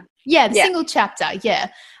point. Yeah, the single chapter. Yeah.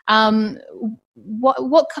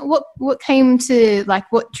 What came to,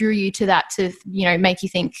 like, what drew you to that, to, you know, make you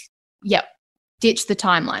think, yep, ditch the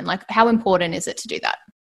timeline? Like, how important is it to do that?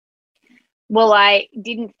 Well, I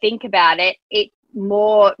didn't think about it. It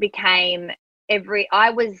more became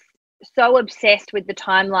I was so obsessed with the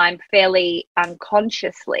timeline fairly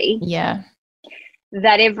unconsciously. Yeah.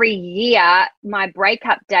 That every year my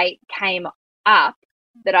breakup date came up,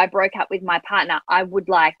 that I broke up with my partner, I would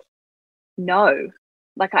know.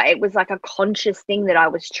 It was like a conscious thing that I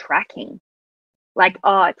was tracking. Like,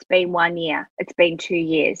 oh, it's been 1 year, it's been 2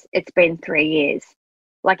 years, it's been 3 years.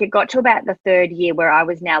 Like, it got to about the third year where I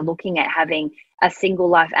was now looking at having a single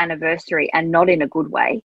life anniversary, and not in a good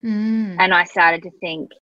way. And I started to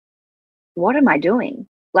think, what am I doing?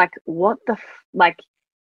 Like, what the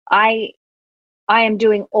I am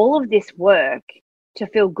doing all of this work to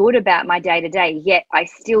feel good about my day-to-day, yet I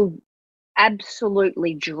still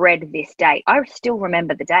absolutely dread this date. I still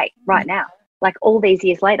remember the date right now. Like, all these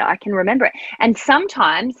years later, I can remember it. And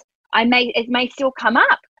sometimes it may still come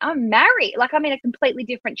up. I'm married. Like, I'm in a completely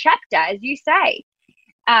different chapter, as you say,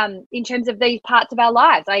 in terms of these parts of our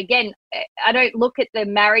lives. I don't look at the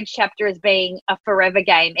marriage chapter as being a forever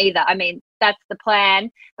game either. I mean, that's the plan,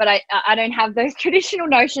 but I don't have those traditional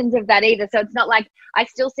notions of that either. So it's not like, I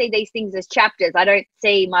still see these things as chapters. I don't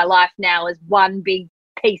see my life now as one big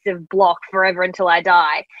piece of block forever until I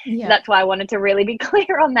die. Yeah. That's why I wanted to really be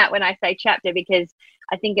clear on that when I say chapter, because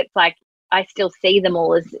I think it's like, I still see them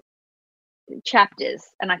all as chapters.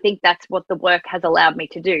 And I think that's what the work has allowed me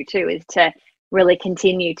to do too, is to really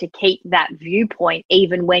continue to keep that viewpoint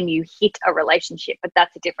even when you hit a relationship. But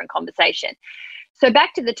that's a different conversation. So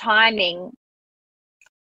back to the timing,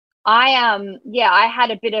 I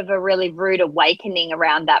had a bit of a really rude awakening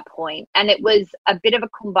around that point. And it was a bit of a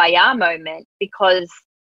kumbaya moment, because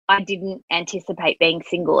I didn't anticipate being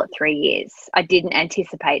single at 3 years. I didn't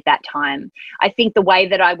anticipate that time. I think the way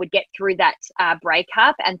that I would get through that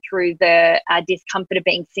breakup and through the discomfort of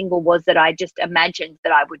being single was that I just imagined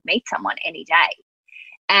that I would meet someone any day,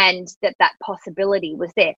 and that possibility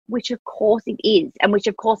was there, which of course it is, and which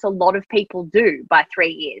of course a lot of people do by 3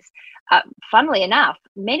 years. Funnily enough,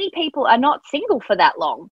 many people are not single for that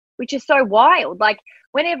long, which is so wild. Like,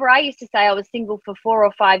 whenever I used to say I was single for 4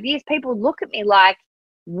 or 5 years, people would look at me like,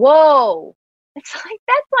 whoa. It's like,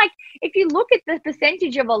 that's like, if you look at the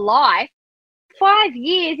percentage of a life, 5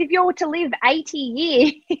 years, if you were to live 80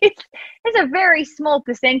 years, it's a very small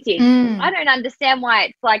percentage. I don't understand why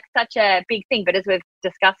it's like such a big thing, but as we've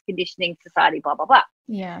discussed, conditioning, society, blah, blah, blah.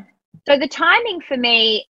 Yeah. So the timing for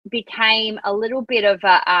me became a little bit of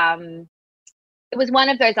it was one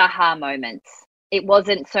of those aha moments. It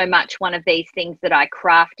wasn't so much one of these things that I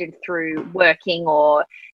crafted through working or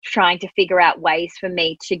trying to figure out ways for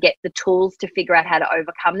me to get the tools to figure out how to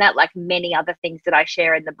overcome that, like many other things that I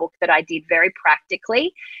share in the book that I did very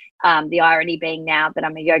practically. The irony being now that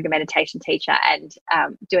I'm a yoga meditation teacher and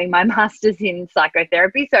doing my master's in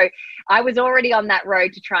psychotherapy. So I was already on that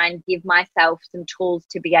road to try and give myself some tools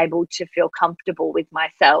to be able to feel comfortable with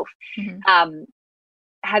myself.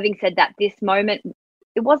 Having said that, this moment,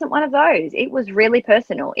 it wasn't one of those. It was really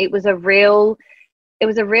personal. It was a real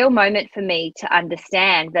moment for me to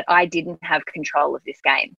understand that I didn't have control of this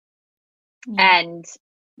game. And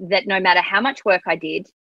that no matter how much work I did,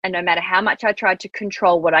 and no matter how much I tried to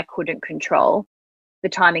control what I couldn't control, the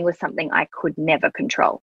timing was something I could never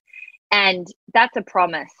control. And that's a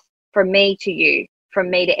promise from me to you, from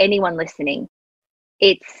me to anyone listening.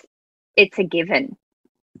 It's a given.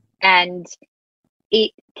 And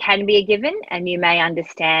it can be a given, and you may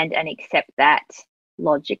understand and accept that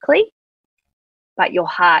logically, but your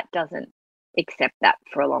heart doesn't accept that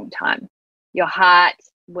for a long time. Your heart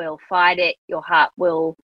will fight it. Your heart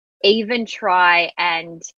will even try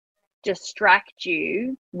and distract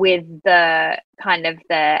you with the kind of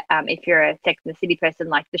if you're a Sex and the City person,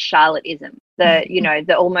 like the Charlotteism,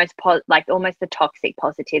 the almost the toxic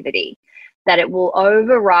positivity, that it will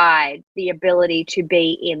override the ability to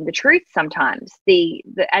be in the truth sometimes.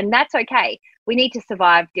 And that's okay. We need to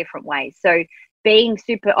survive different ways. So being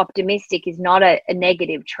super optimistic is not a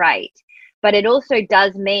negative trait, but it also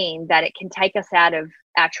does mean that it can take us out of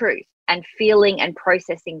our truth and feeling and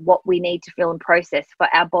processing what we need to feel and process for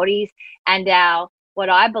our bodies and what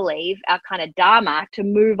I believe, our kind of dharma to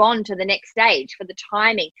move on to the next stage, for the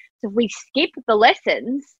timing. So if we skip the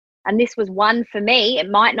lessons, and this was one for me, it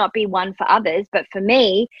might not be one for others, but for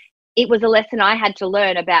me, it was a lesson I had to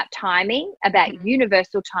learn about timing, about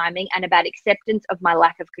universal timing, and about acceptance of my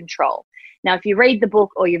lack of control. Now, if you read the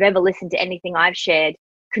book or you've ever listened to anything I've shared,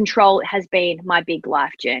 control has been my big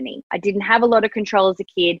life journey. I didn't have a lot of control as a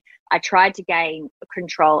kid. I tried to gain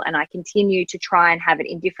control, and I continue to try and have it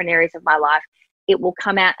in different areas of my life. It will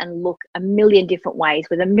come out and look a million different ways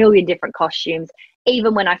with a million different costumes.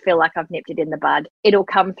 Even when I feel like I've nipped it in the bud, it'll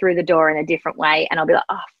come through the door in a different way, and I'll be like,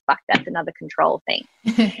 oh, fuck, that's another control thing.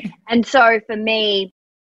 And so for me,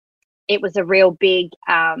 it was a real big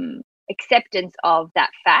acceptance of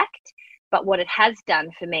that fact. But what it has done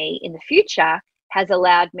for me in the future has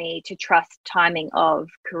allowed me to trust timing of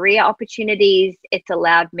career opportunities. It's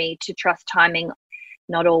allowed me to trust timing,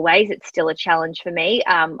 not always, it's still a challenge for me,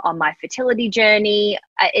 on my fertility journey.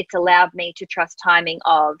 It's allowed me to trust timing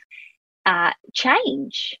of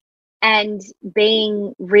change and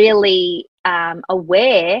being really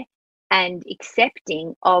aware and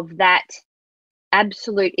accepting of that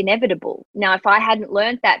absolute inevitable. Now, if I hadn't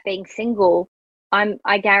learned that being single,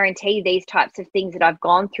 I guarantee these types of things that I've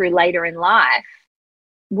gone through later in life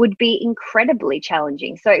would be incredibly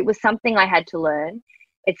challenging. So it was something I had to learn.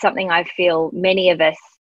 It's something I feel many of us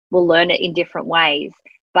will learn it in different ways,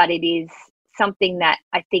 but it is something that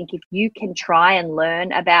I think if you can try and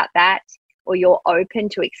learn about that, or you're open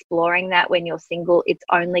to exploring that when you're single, it's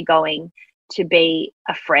only going to be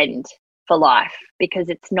a friend for life, because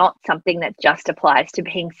it's not something that just applies to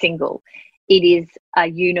being single. It is a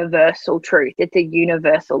universal truth. It's a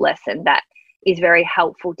universal lesson that is very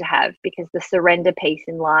helpful to have, because the surrender piece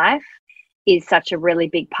in life is such a really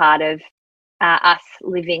big part of us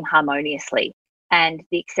living harmoniously, and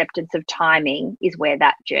the acceptance of timing is where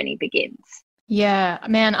that journey begins. Yeah,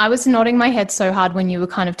 man, I was nodding my head so hard when you were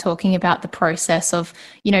kind of talking about the process of,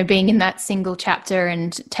 being in that single chapter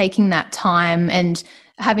and taking that time and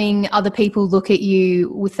having other people look at you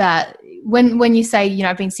with that when you say,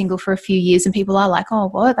 I've been single for a few years and people are like, oh,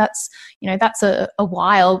 what? That's a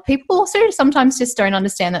while. People also sometimes just don't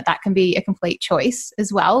understand that can be a complete choice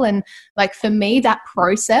as well. And like for me, that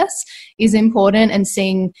process is important, and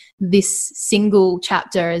seeing this single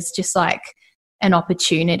chapter as just like an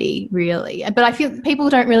opportunity, really. But I feel people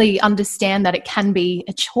don't really understand that it can be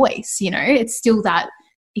a choice, it's still that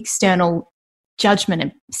external judgment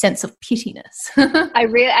and sense of pittiness. I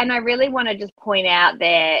really want to just point out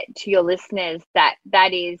there to your listeners that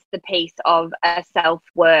is the piece of a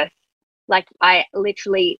self-worth. Like, I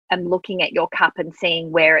literally am looking at your cup and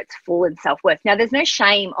seeing where it's full in self-worth. Now, there's no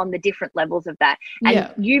shame on the different levels of that.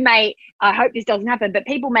 And you may, I hope this doesn't happen, but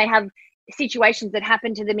people may have situations that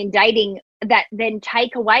happen to them in dating that then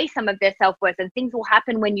take away some of their self-worth, and things will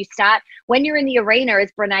happen when you're in the arena,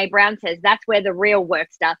 as Brene Brown says, that's where the real work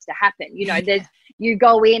starts to happen. You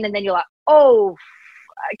go in and then you're like, oh,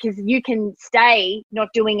 because you can stay not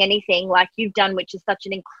doing anything like you've done, which is such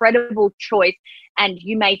an incredible choice, and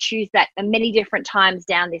you may choose that many different times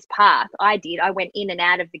down this path. I went in and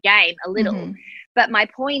out of the game a little, but my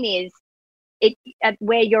point is, at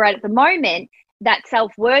where you're at the moment, that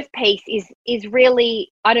self-worth piece is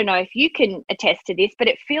really, I don't know if you can attest to this, but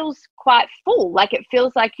it feels quite full. Like, it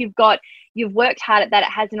feels like you've worked hard at that. It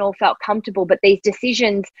hasn't all felt comfortable, but these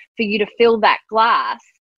decisions for you to fill that glass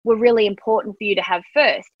were really important for you to have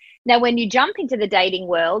first. Now, when you jump into the dating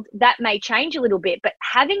world, that may change a little bit, but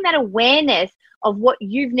having that awareness of what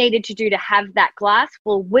you've needed to do to have that glass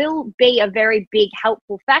full will be a very big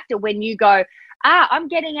helpful factor when you go, I'm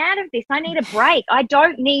getting out of this. I need a break. I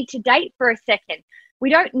don't need to date for a second. We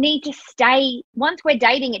don't need to stay. Once we're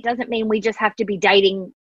dating, it doesn't mean we just have to be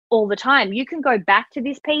dating all the time. You can go back to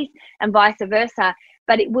this piece and vice versa,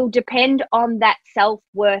 but it will depend on that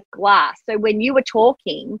self-worth glass. So when you were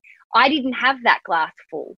talking, I didn't have that glass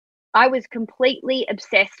full. I was completely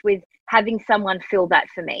obsessed with having someone fill that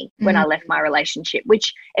for me when I left my relationship,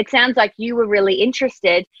 which it sounds like you were really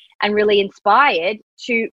interested and really inspired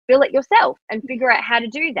to fill it yourself and figure out how to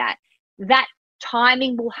do that. That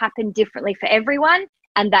timing will happen differently for everyone,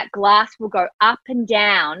 and that glass will go up and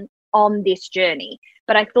down on this journey.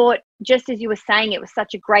 But I thought, just as you were saying, it was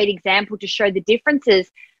such a great example to show the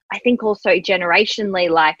differences. I think also generationally,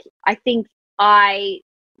 like, I think I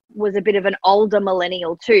was a bit of an older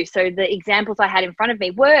millennial too. So the examples I had in front of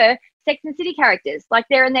me were Sex and City characters, like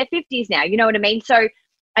they're in their 50s now, you know what I mean? So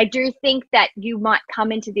I do think that you might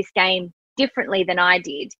come into this game differently than I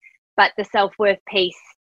did, but the self-worth piece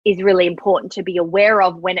is really important to be aware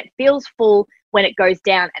of when it feels full, when it goes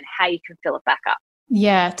down, and how you can fill it back up.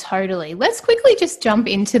 Yeah, totally. Let's quickly just jump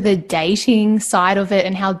into the dating side of it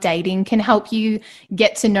and how dating can help you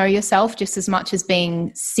get to know yourself just as much as being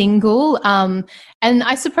single. And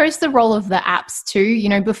I suppose the role of the apps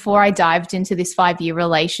too. Before I dived into this 5-year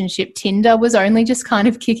relationship, Tinder was only just kind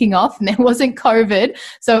of kicking off, and there wasn't COVID.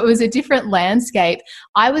 So it was a different landscape.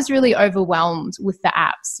 I was really overwhelmed with the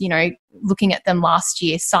apps, looking at them last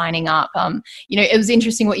year, signing up. It was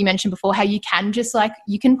interesting what you mentioned before, how you can just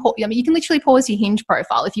you can literally pause your Hinge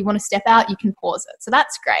profile. If you want to step out, you can pause it. So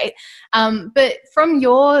that's great. But from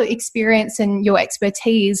your experience and your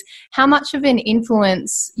expertise, how much of an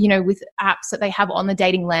influence, with apps that they have on the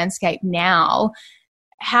dating landscape now,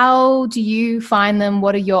 how do you find them?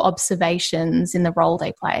 What are your observations in the role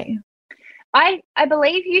they play? I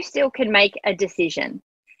believe you still can make a decision.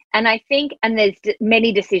 And I think, and there's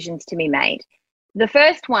many decisions to be made. The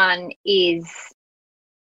first one is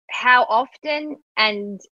how often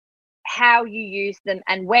and how you use them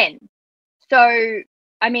and when. So,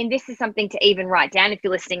 I mean, this is something to even write down if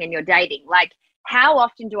you're listening and you're dating. Like, how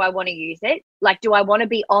often do I want to use it? Like, do I want to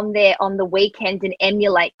be on there on the weekends and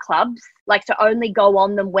emulate clubs? Like, to only go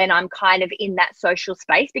on them when I'm kind of in that social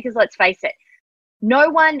space? Because let's face it, no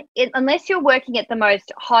one, unless you're working at the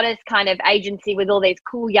most hottest kind of agency with all these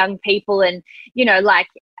cool young people and,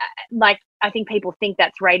 like I think people think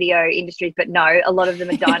that's radio industries, but no, a lot of them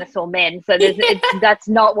are dinosaur men. So that's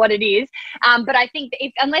not what it is. But I think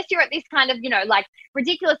unless you're at this kind of, like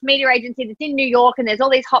ridiculous media agency that's in New York and there's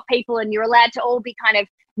all these hot people and you're allowed to all be kind of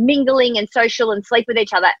mingling and social and sleep with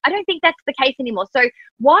each other, I don't think that's the case anymore. So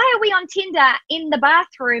why are we on Tinder in the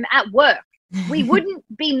bathroom at work? We wouldn't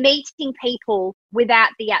be meeting people without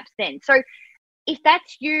the apps then. So if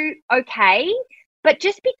that's you, okay, but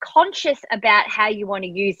just be conscious about how you want to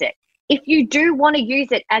use it. If you do want to use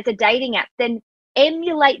it as a dating app, then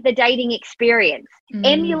emulate the dating experience.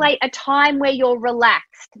 Emulate a time where you're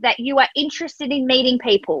relaxed, that you are interested in meeting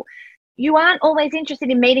people. You aren't always interested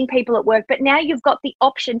in meeting people at work, but now you've got the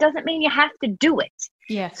option. Doesn't mean you have to do it.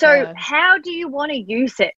 Yeah. So how do you want to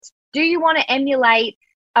use it? Do you want to emulate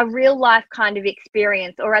a real life kind of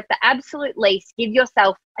experience, or at the absolute least, give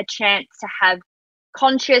yourself a chance to have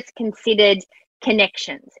conscious, considered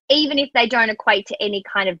connections, even if they don't equate to any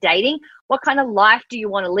kind of dating. What kind of life do you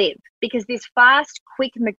want to live? Because this fast,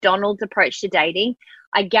 quick McDonald's approach to dating,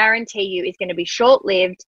 I guarantee you, is going to be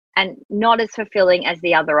short-lived and not as fulfilling as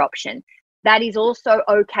the other option. That is also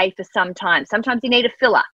okay for some time. Sometimes you need a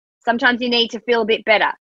filler. Sometimes you need to feel a bit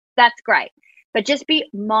better. That's great. But just be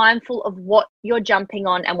mindful of what you're jumping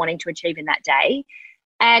on and wanting to achieve in that day.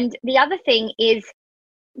 And the other thing is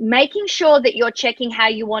making sure that you're checking how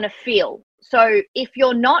you want to feel. So if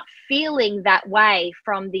you're not feeling that way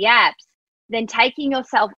from the apps, then taking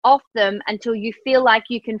yourself off them until you feel like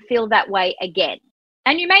you can feel that way again.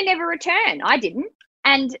 And you may never return. I didn't.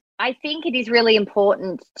 And I think it is really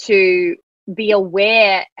important to be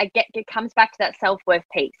aware. It comes back to that self-worth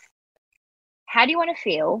piece. How do you want to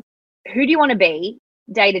feel? Who do you want to be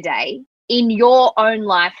day to day in your own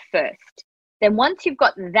life first? Then once you've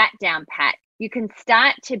got that down pat, you can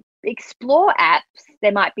start to explore apps.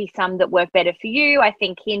 There might be some that work better for you. I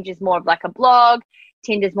think Hinge is more of like a blog.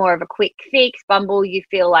 Tinder's more of a quick fix. Bumble, you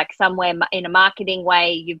feel like somewhere in a marketing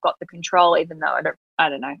way, you've got the control, even though I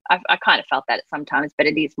don't know. I kind of felt that at sometimes, but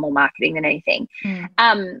it is more marketing than anything.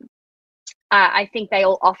 I think they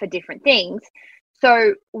all offer different things.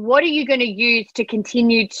 So what are you going to use to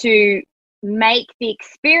continue to make the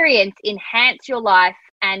experience enhance your life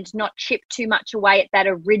and not chip too much away at that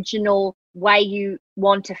original way you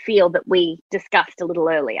want to feel that we discussed a little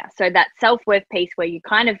earlier? So that self-worth piece where you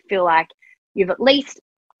kind of feel like you've at least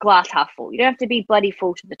glass half full. You don't have to be bloody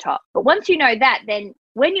full to the top. But once you know that, then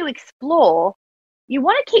when you explore, you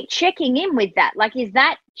want to keep checking in with that. Like, is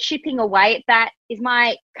that chipping away at that? Is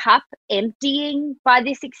my cup emptying by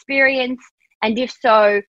this experience? And if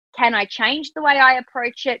so, can I change the way I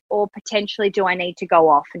approach it, or potentially do I need to go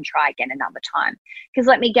off and try again another time? Because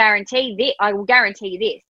let me guarantee this, I will guarantee you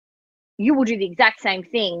this, you will do the exact same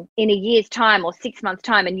thing in a year's time or 6 months'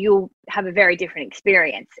 time, and you'll have a very different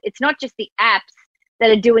experience. It's not just the apps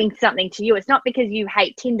that are doing something to you. It's not because you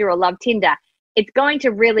hate Tinder or love Tinder. It's going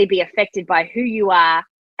to really be affected by who you are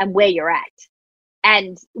and where you're at.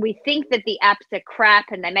 And we think that the apps are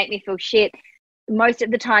crap and they make me feel shit. Most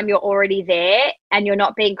of the time you're already there and you're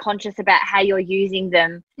not being conscious about how you're using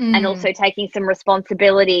them, and also taking some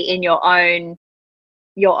responsibility in your own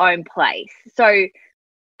place. So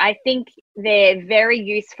I think they're very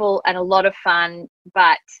useful and a lot of fun,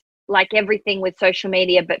 but like everything with social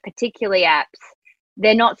media, but particularly apps,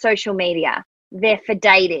 they're not social media. They're for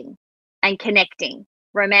dating and connecting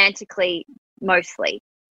romantically mostly.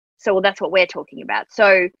 So that's what we're talking about.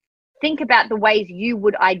 So think about the ways you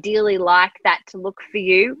would ideally like that to look for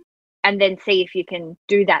you, and then see if you can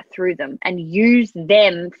do that through them and use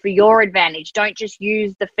them for your advantage. Don't just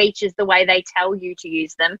use the features the way they tell you to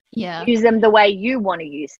use them. Yeah. Use them the way you want to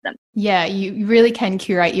use them. Yeah, you really can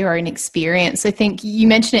curate your own experience. I think you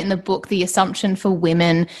mentioned it in the book, the assumption for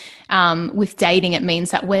women with dating, it means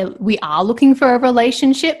that we are looking for a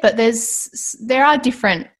relationship, but there are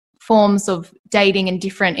different forms of dating and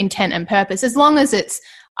different intent and purpose, as long as it's,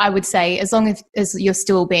 I would say, as long as you're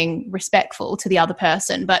still being respectful to the other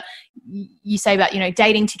person. But you say about,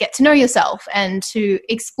 dating to get to know yourself and to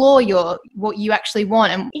explore what you actually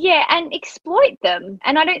want. And exploit them.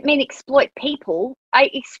 And I don't mean exploit people. I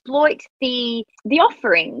exploit the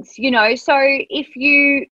offerings, So if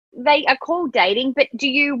they are called dating, but do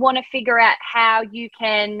you want to figure out how you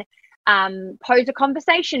can pose a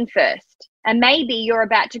conversation first? And maybe you're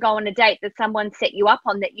about to go on a date that someone set you up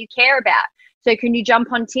on that you care about. So can you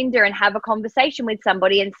jump on Tinder and have a conversation with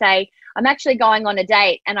somebody and say, I'm actually going on a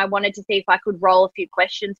date and I wanted to see if I could roll a few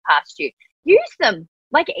questions past you. Use them.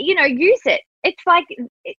 Use it. It's like,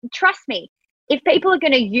 trust me, if people are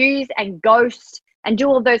going to use and ghost and do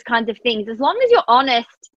all those kinds of things, as long as you're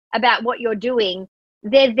honest about what you're doing,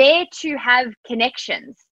 they're there to have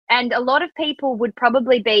connections. And a lot of people would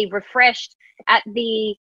probably be refreshed at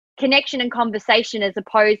the connection and conversation as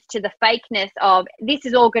opposed to the fakeness of this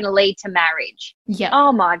is all going to lead to marriage. Yeah.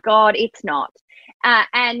 Oh my God, it's not.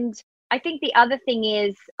 And I think the other thing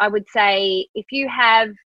is, I would say, if you have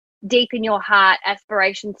deep in your heart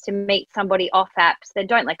aspirations to meet somebody off apps, then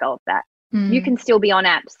don't let go of that. You can still be on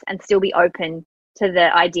apps and still be open to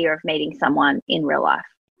the idea of meeting someone in real life.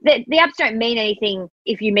 The apps don't mean anything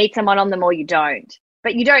if you meet someone on them or you don't,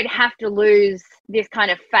 but you don't have to lose this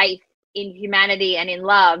kind of faith in humanity and in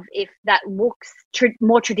love if that looks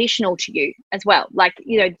more traditional to you as well. Like,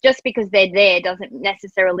 just because they're there doesn't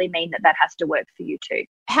necessarily mean that that has to work for you too.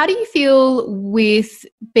 How do you feel with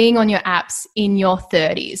being on your apps in your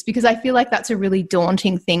 30s? Because I feel like that's a really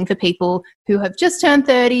daunting thing for people who have just turned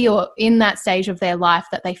 30 or in that stage of their life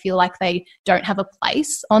that they feel like they don't have a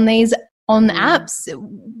place on apps.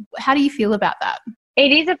 How do you feel about that?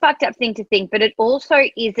 It is a fucked up thing to think, but it also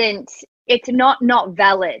isn't, it's not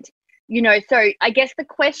valid. So I guess the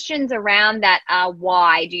questions around that are,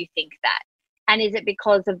 why do you think that? And is it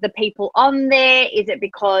because of the people on there? Is it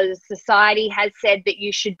because society has said that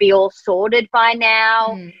you should be all sorted by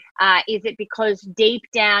now? Is it because deep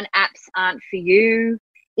down apps aren't for you?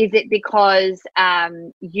 Is it because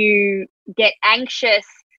you get anxious?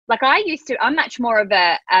 Like I'm much more of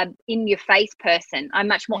a in your face person. I'm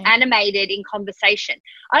much more animated in conversation.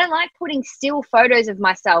 I don't like putting still photos of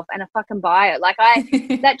myself and a fucking bio. Like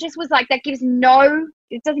that just was like, that gives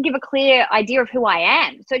it doesn't give a clear idea of who I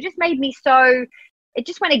am. So it just made me it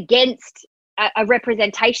just went against a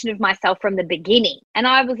representation of myself from the beginning. And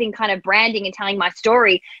I was in kind of branding and telling my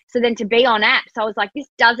story. So then to be on apps, I was like, this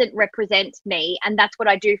doesn't represent me. And that's what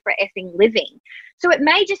I do for effing living. So it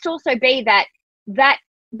may just also be that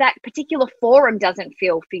particular forum doesn't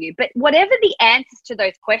feel for you. But whatever the answers to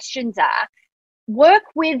those questions are, work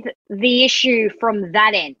with the issue from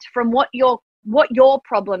that end, from what your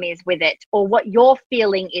problem is with it or what your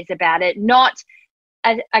feeling is about it, not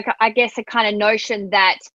I guess a kind of notion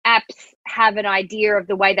that apps have an idea of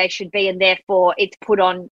the way they should be and therefore it's put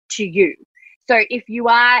on to you. So if you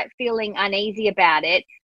are feeling uneasy about it,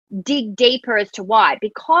 dig deeper as to why,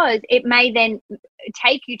 because it may then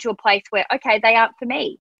take you to a place where, okay, they aren't for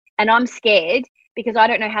me. And I'm scared because I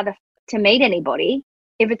don't know how to meet anybody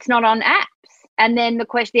if it's not on apps. And then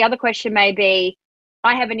the other question may be,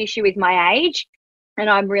 I have an issue with my age and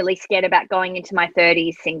I'm really scared about going into my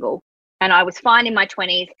 30s single. And I was fine in my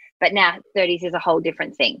 20s, but now 30s is a whole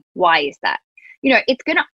different thing. Why is that?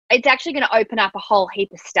 It's actually going to open up a whole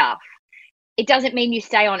heap of stuff. It doesn't mean you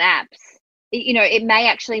stay on apps. It may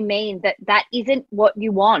actually mean that isn't what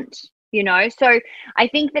you want, So I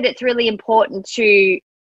think that it's really important to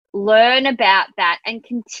learn about that and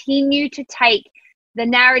continue to take the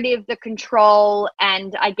narrative, the control,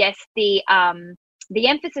 and I guess the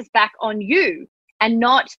emphasis back on you, and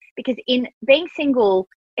not, because in being single,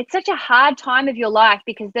 it's such a hard time of your life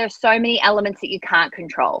because there are so many elements that you can't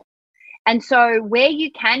control. And so where you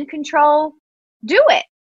can control, do it.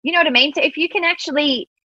 You know what I mean? So if you can actually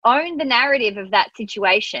own the narrative of that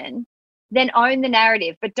situation, then own the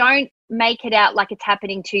narrative, but don't make it out like it's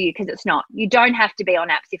happening to you, because it's not. You don't have to be on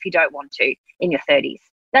apps if you don't want to in your 30s.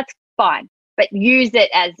 That's fine, but use it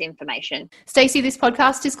as information. Stacey, this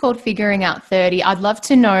podcast is called Figuring Out 30. I'd love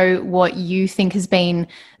to know what you think has been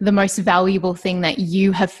the most valuable thing that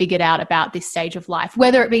you have figured out about this stage of life,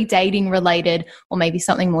 whether it be dating related or maybe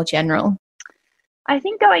something more general. I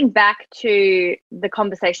think going back to the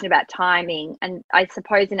conversation about timing, and I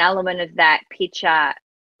suppose an element of that picture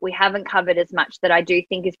we haven't covered as much, that I do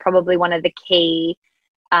think is probably one of the key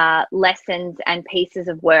lessons and pieces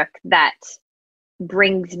of work that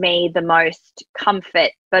brings me the most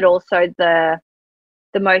comfort, but also the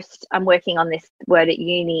most, I'm working on this word at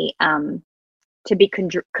uni, to be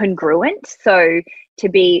congruent. So to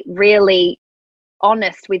be really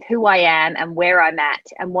honest with who I am and where I'm at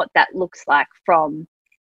and what that looks like from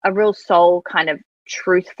a real soul kind of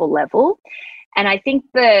truthful level. And I think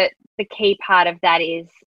the key part of that is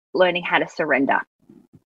learning how to surrender.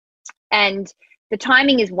 And the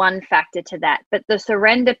timing is one factor to that, but the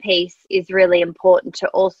surrender piece is really important to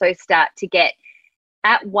also start to get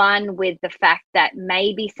at one with the fact that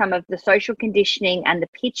maybe some of the social conditioning and the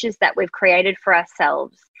pictures that we've created for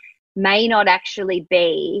ourselves may not actually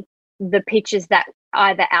be the pictures that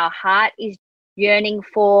either our heart is yearning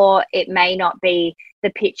for. It may not be the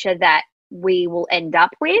picture that we will end up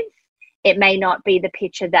with. It may not be the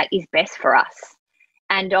picture that is best for us.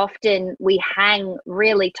 And often we hang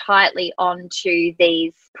really tightly onto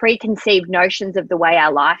these preconceived notions of the way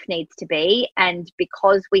our life needs to be. And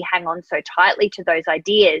because we hang on so tightly to those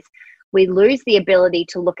ideas, we lose the ability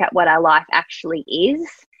to look at what our life actually is,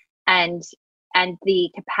 and the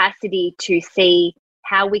capacity to see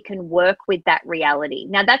how we can work with that reality.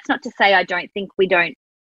 Now, that's not to say I don't think we don't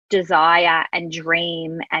desire and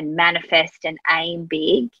dream and manifest and aim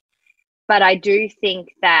big, but I do think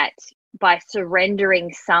that by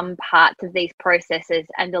surrendering some parts of these processes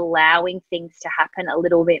and allowing things to happen a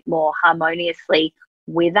little bit more harmoniously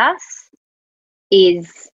with us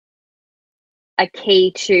is a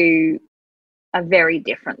key to a very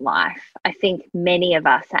different life. I think many of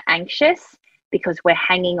us are anxious because we're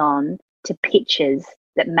hanging on to pictures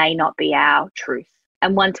that may not be our truth.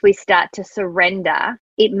 And once we start to surrender,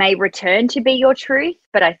 it may return to be your truth,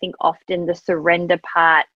 but I think often the surrender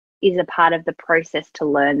part is a part of the process to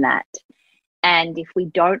learn that. And if we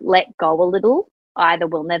don't let go a little, either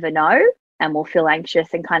we'll never know and we'll feel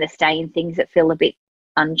anxious and kind of stay in things that feel a bit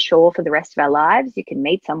unsure for the rest of our lives. You can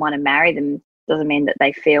meet someone and marry them, doesn't mean that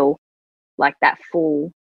they feel like that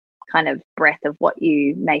full kind of breath of what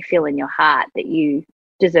you may feel in your heart that you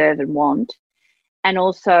deserve and want. And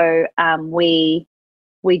also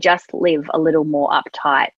we just live a little more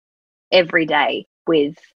uptight every day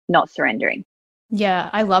with not surrendering. Yeah,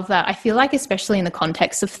 I love that. I feel like especially in the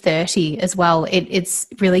context of 30 as well, it's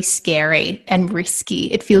really scary and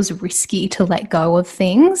risky. It feels risky to let go of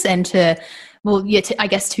things and I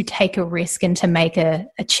guess to take a risk and to make a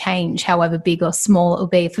change, however big or small it will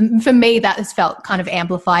be. For me, that has felt kind of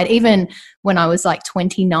amplified. Even when I was like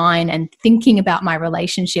 29 and thinking about my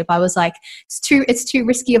relationship, I was like, it's too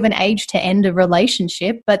risky of an age to end a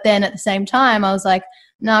relationship. But then at the same time, I was like,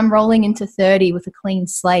 no, I'm rolling into 30 with a clean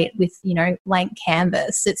slate, with, blank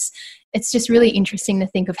canvas. It's just really interesting to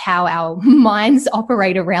think of how our minds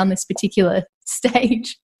operate around this particular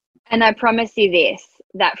stage. And I promise you this,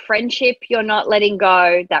 that friendship you're not letting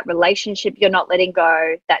go, that relationship you're not letting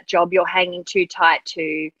go, that job you're hanging too tight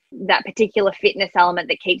to, that particular fitness element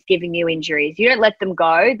that keeps giving you injuries, you don't let them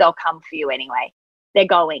go, they'll come for you anyway. They're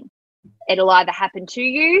going. It'll either happen to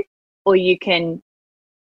you or you can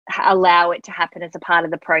allow it to happen as a part of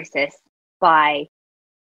the process by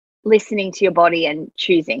listening to your body and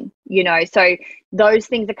choosing, so those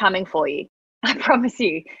things are coming for you. I promise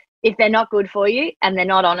you, if they're not good for you and they're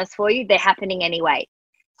not honest for you, they're happening anyway.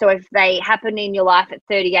 So if they happen in your life at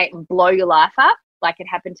 38 and blow your life up, like it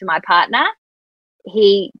happened to my partner,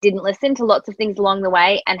 he didn't listen to lots of things along the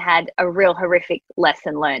way and had a real horrific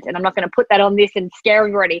lesson learned. And I'm not going to put that on this and scare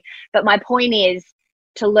everybody, but my point is,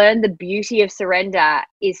 to learn the beauty of surrender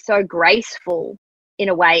is so graceful in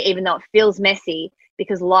a way, even though it feels messy,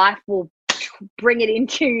 because life will bring it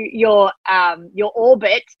into your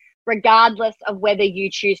orbit, regardless of whether you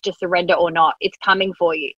choose to surrender or not. It's coming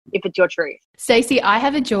for you if it's your truth. Stacey, I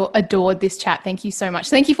have adored this chat. Thank you so much.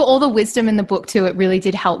 Thank you for all the wisdom in the book too. It really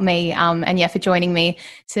did help me. For joining me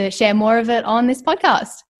to share more of it on this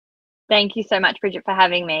podcast. Thank you so much, Bridget, for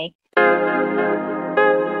having me.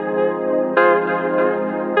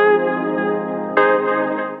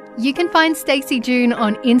 You can find Stacey June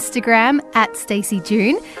on Instagram at Stacey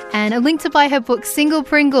June, and a link to buy her book Single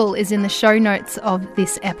Pringle is in the show notes of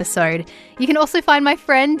this episode. You can also find my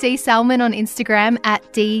friend Dee Salmin on Instagram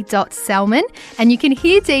at d.salmin, and you can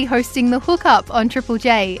hear Dee hosting The Hookup on Triple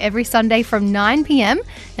J every Sunday from 9 p.m,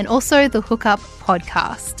 and also the Hookup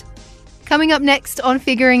podcast. Coming up next on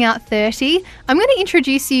Figuring Out 30, I'm going to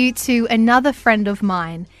introduce you to another friend of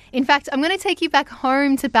mine. In fact, I'm going to take you back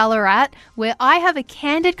home to Ballarat, where I have a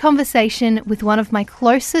candid conversation with one of my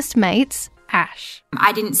closest mates, Ash.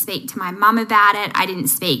 I didn't speak to my mum about it. I didn't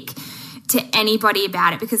speak to anybody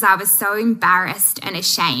about it because I was so embarrassed and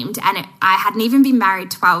ashamed. And I hadn't even been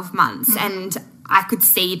married 12 months. And I could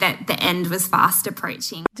see that the end was fast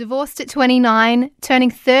approaching. Divorced at 29,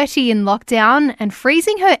 turning 30 in lockdown, and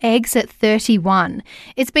freezing her eggs at 31.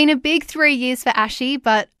 It's been a big 3 years for Ashie,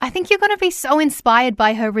 but I think you're going to be so inspired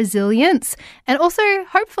by her resilience. And also,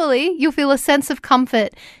 hopefully, you'll feel a sense of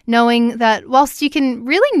comfort knowing that whilst you can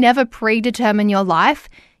really never predetermine your life,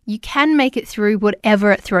 you can make it through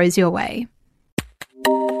whatever it throws your way.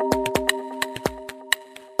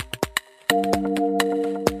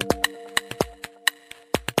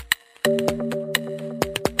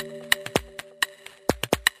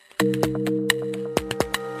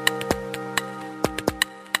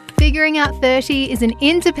 Figuring Out 30 is an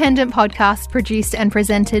independent podcast produced and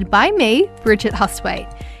presented by me, Bridget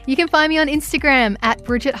Hustwaite. You can find me on Instagram at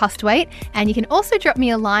Bridget Hustwaite, and you can also drop me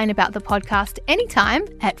a line about the podcast anytime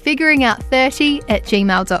at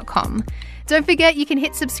figuringout30@gmail.com. Don't forget, you can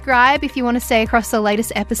hit subscribe if you want to stay across the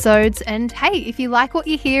latest episodes. And hey, if you like what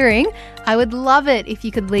you're hearing, I would love it if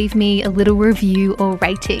you could leave me a little review or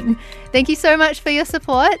rating. Thank you so much for your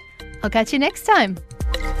support. I'll catch you next time.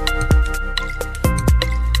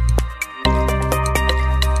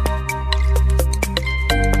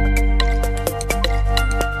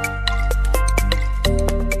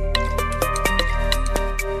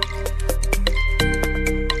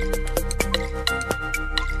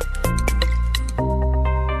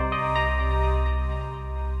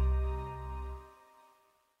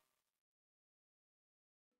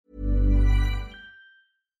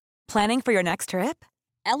 Planning for your next trip?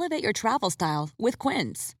 Elevate your travel style with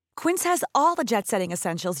Quince. Quince has all the jet-setting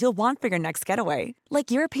essentials you'll want for your next getaway, like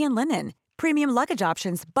European linen, premium luggage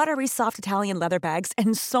options, buttery soft Italian leather bags,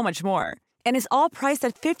 and so much more. And is all priced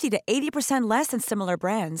at 50 to 80% less than similar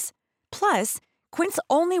brands. Plus, Quince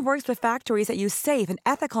only works with factories that use safe and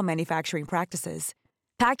ethical manufacturing practices.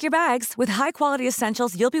 Pack your bags with high-quality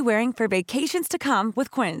essentials you'll be wearing for vacations to come with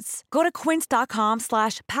Quince. Go to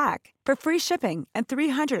quince.com/pack for free shipping and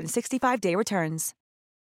 365-day returns.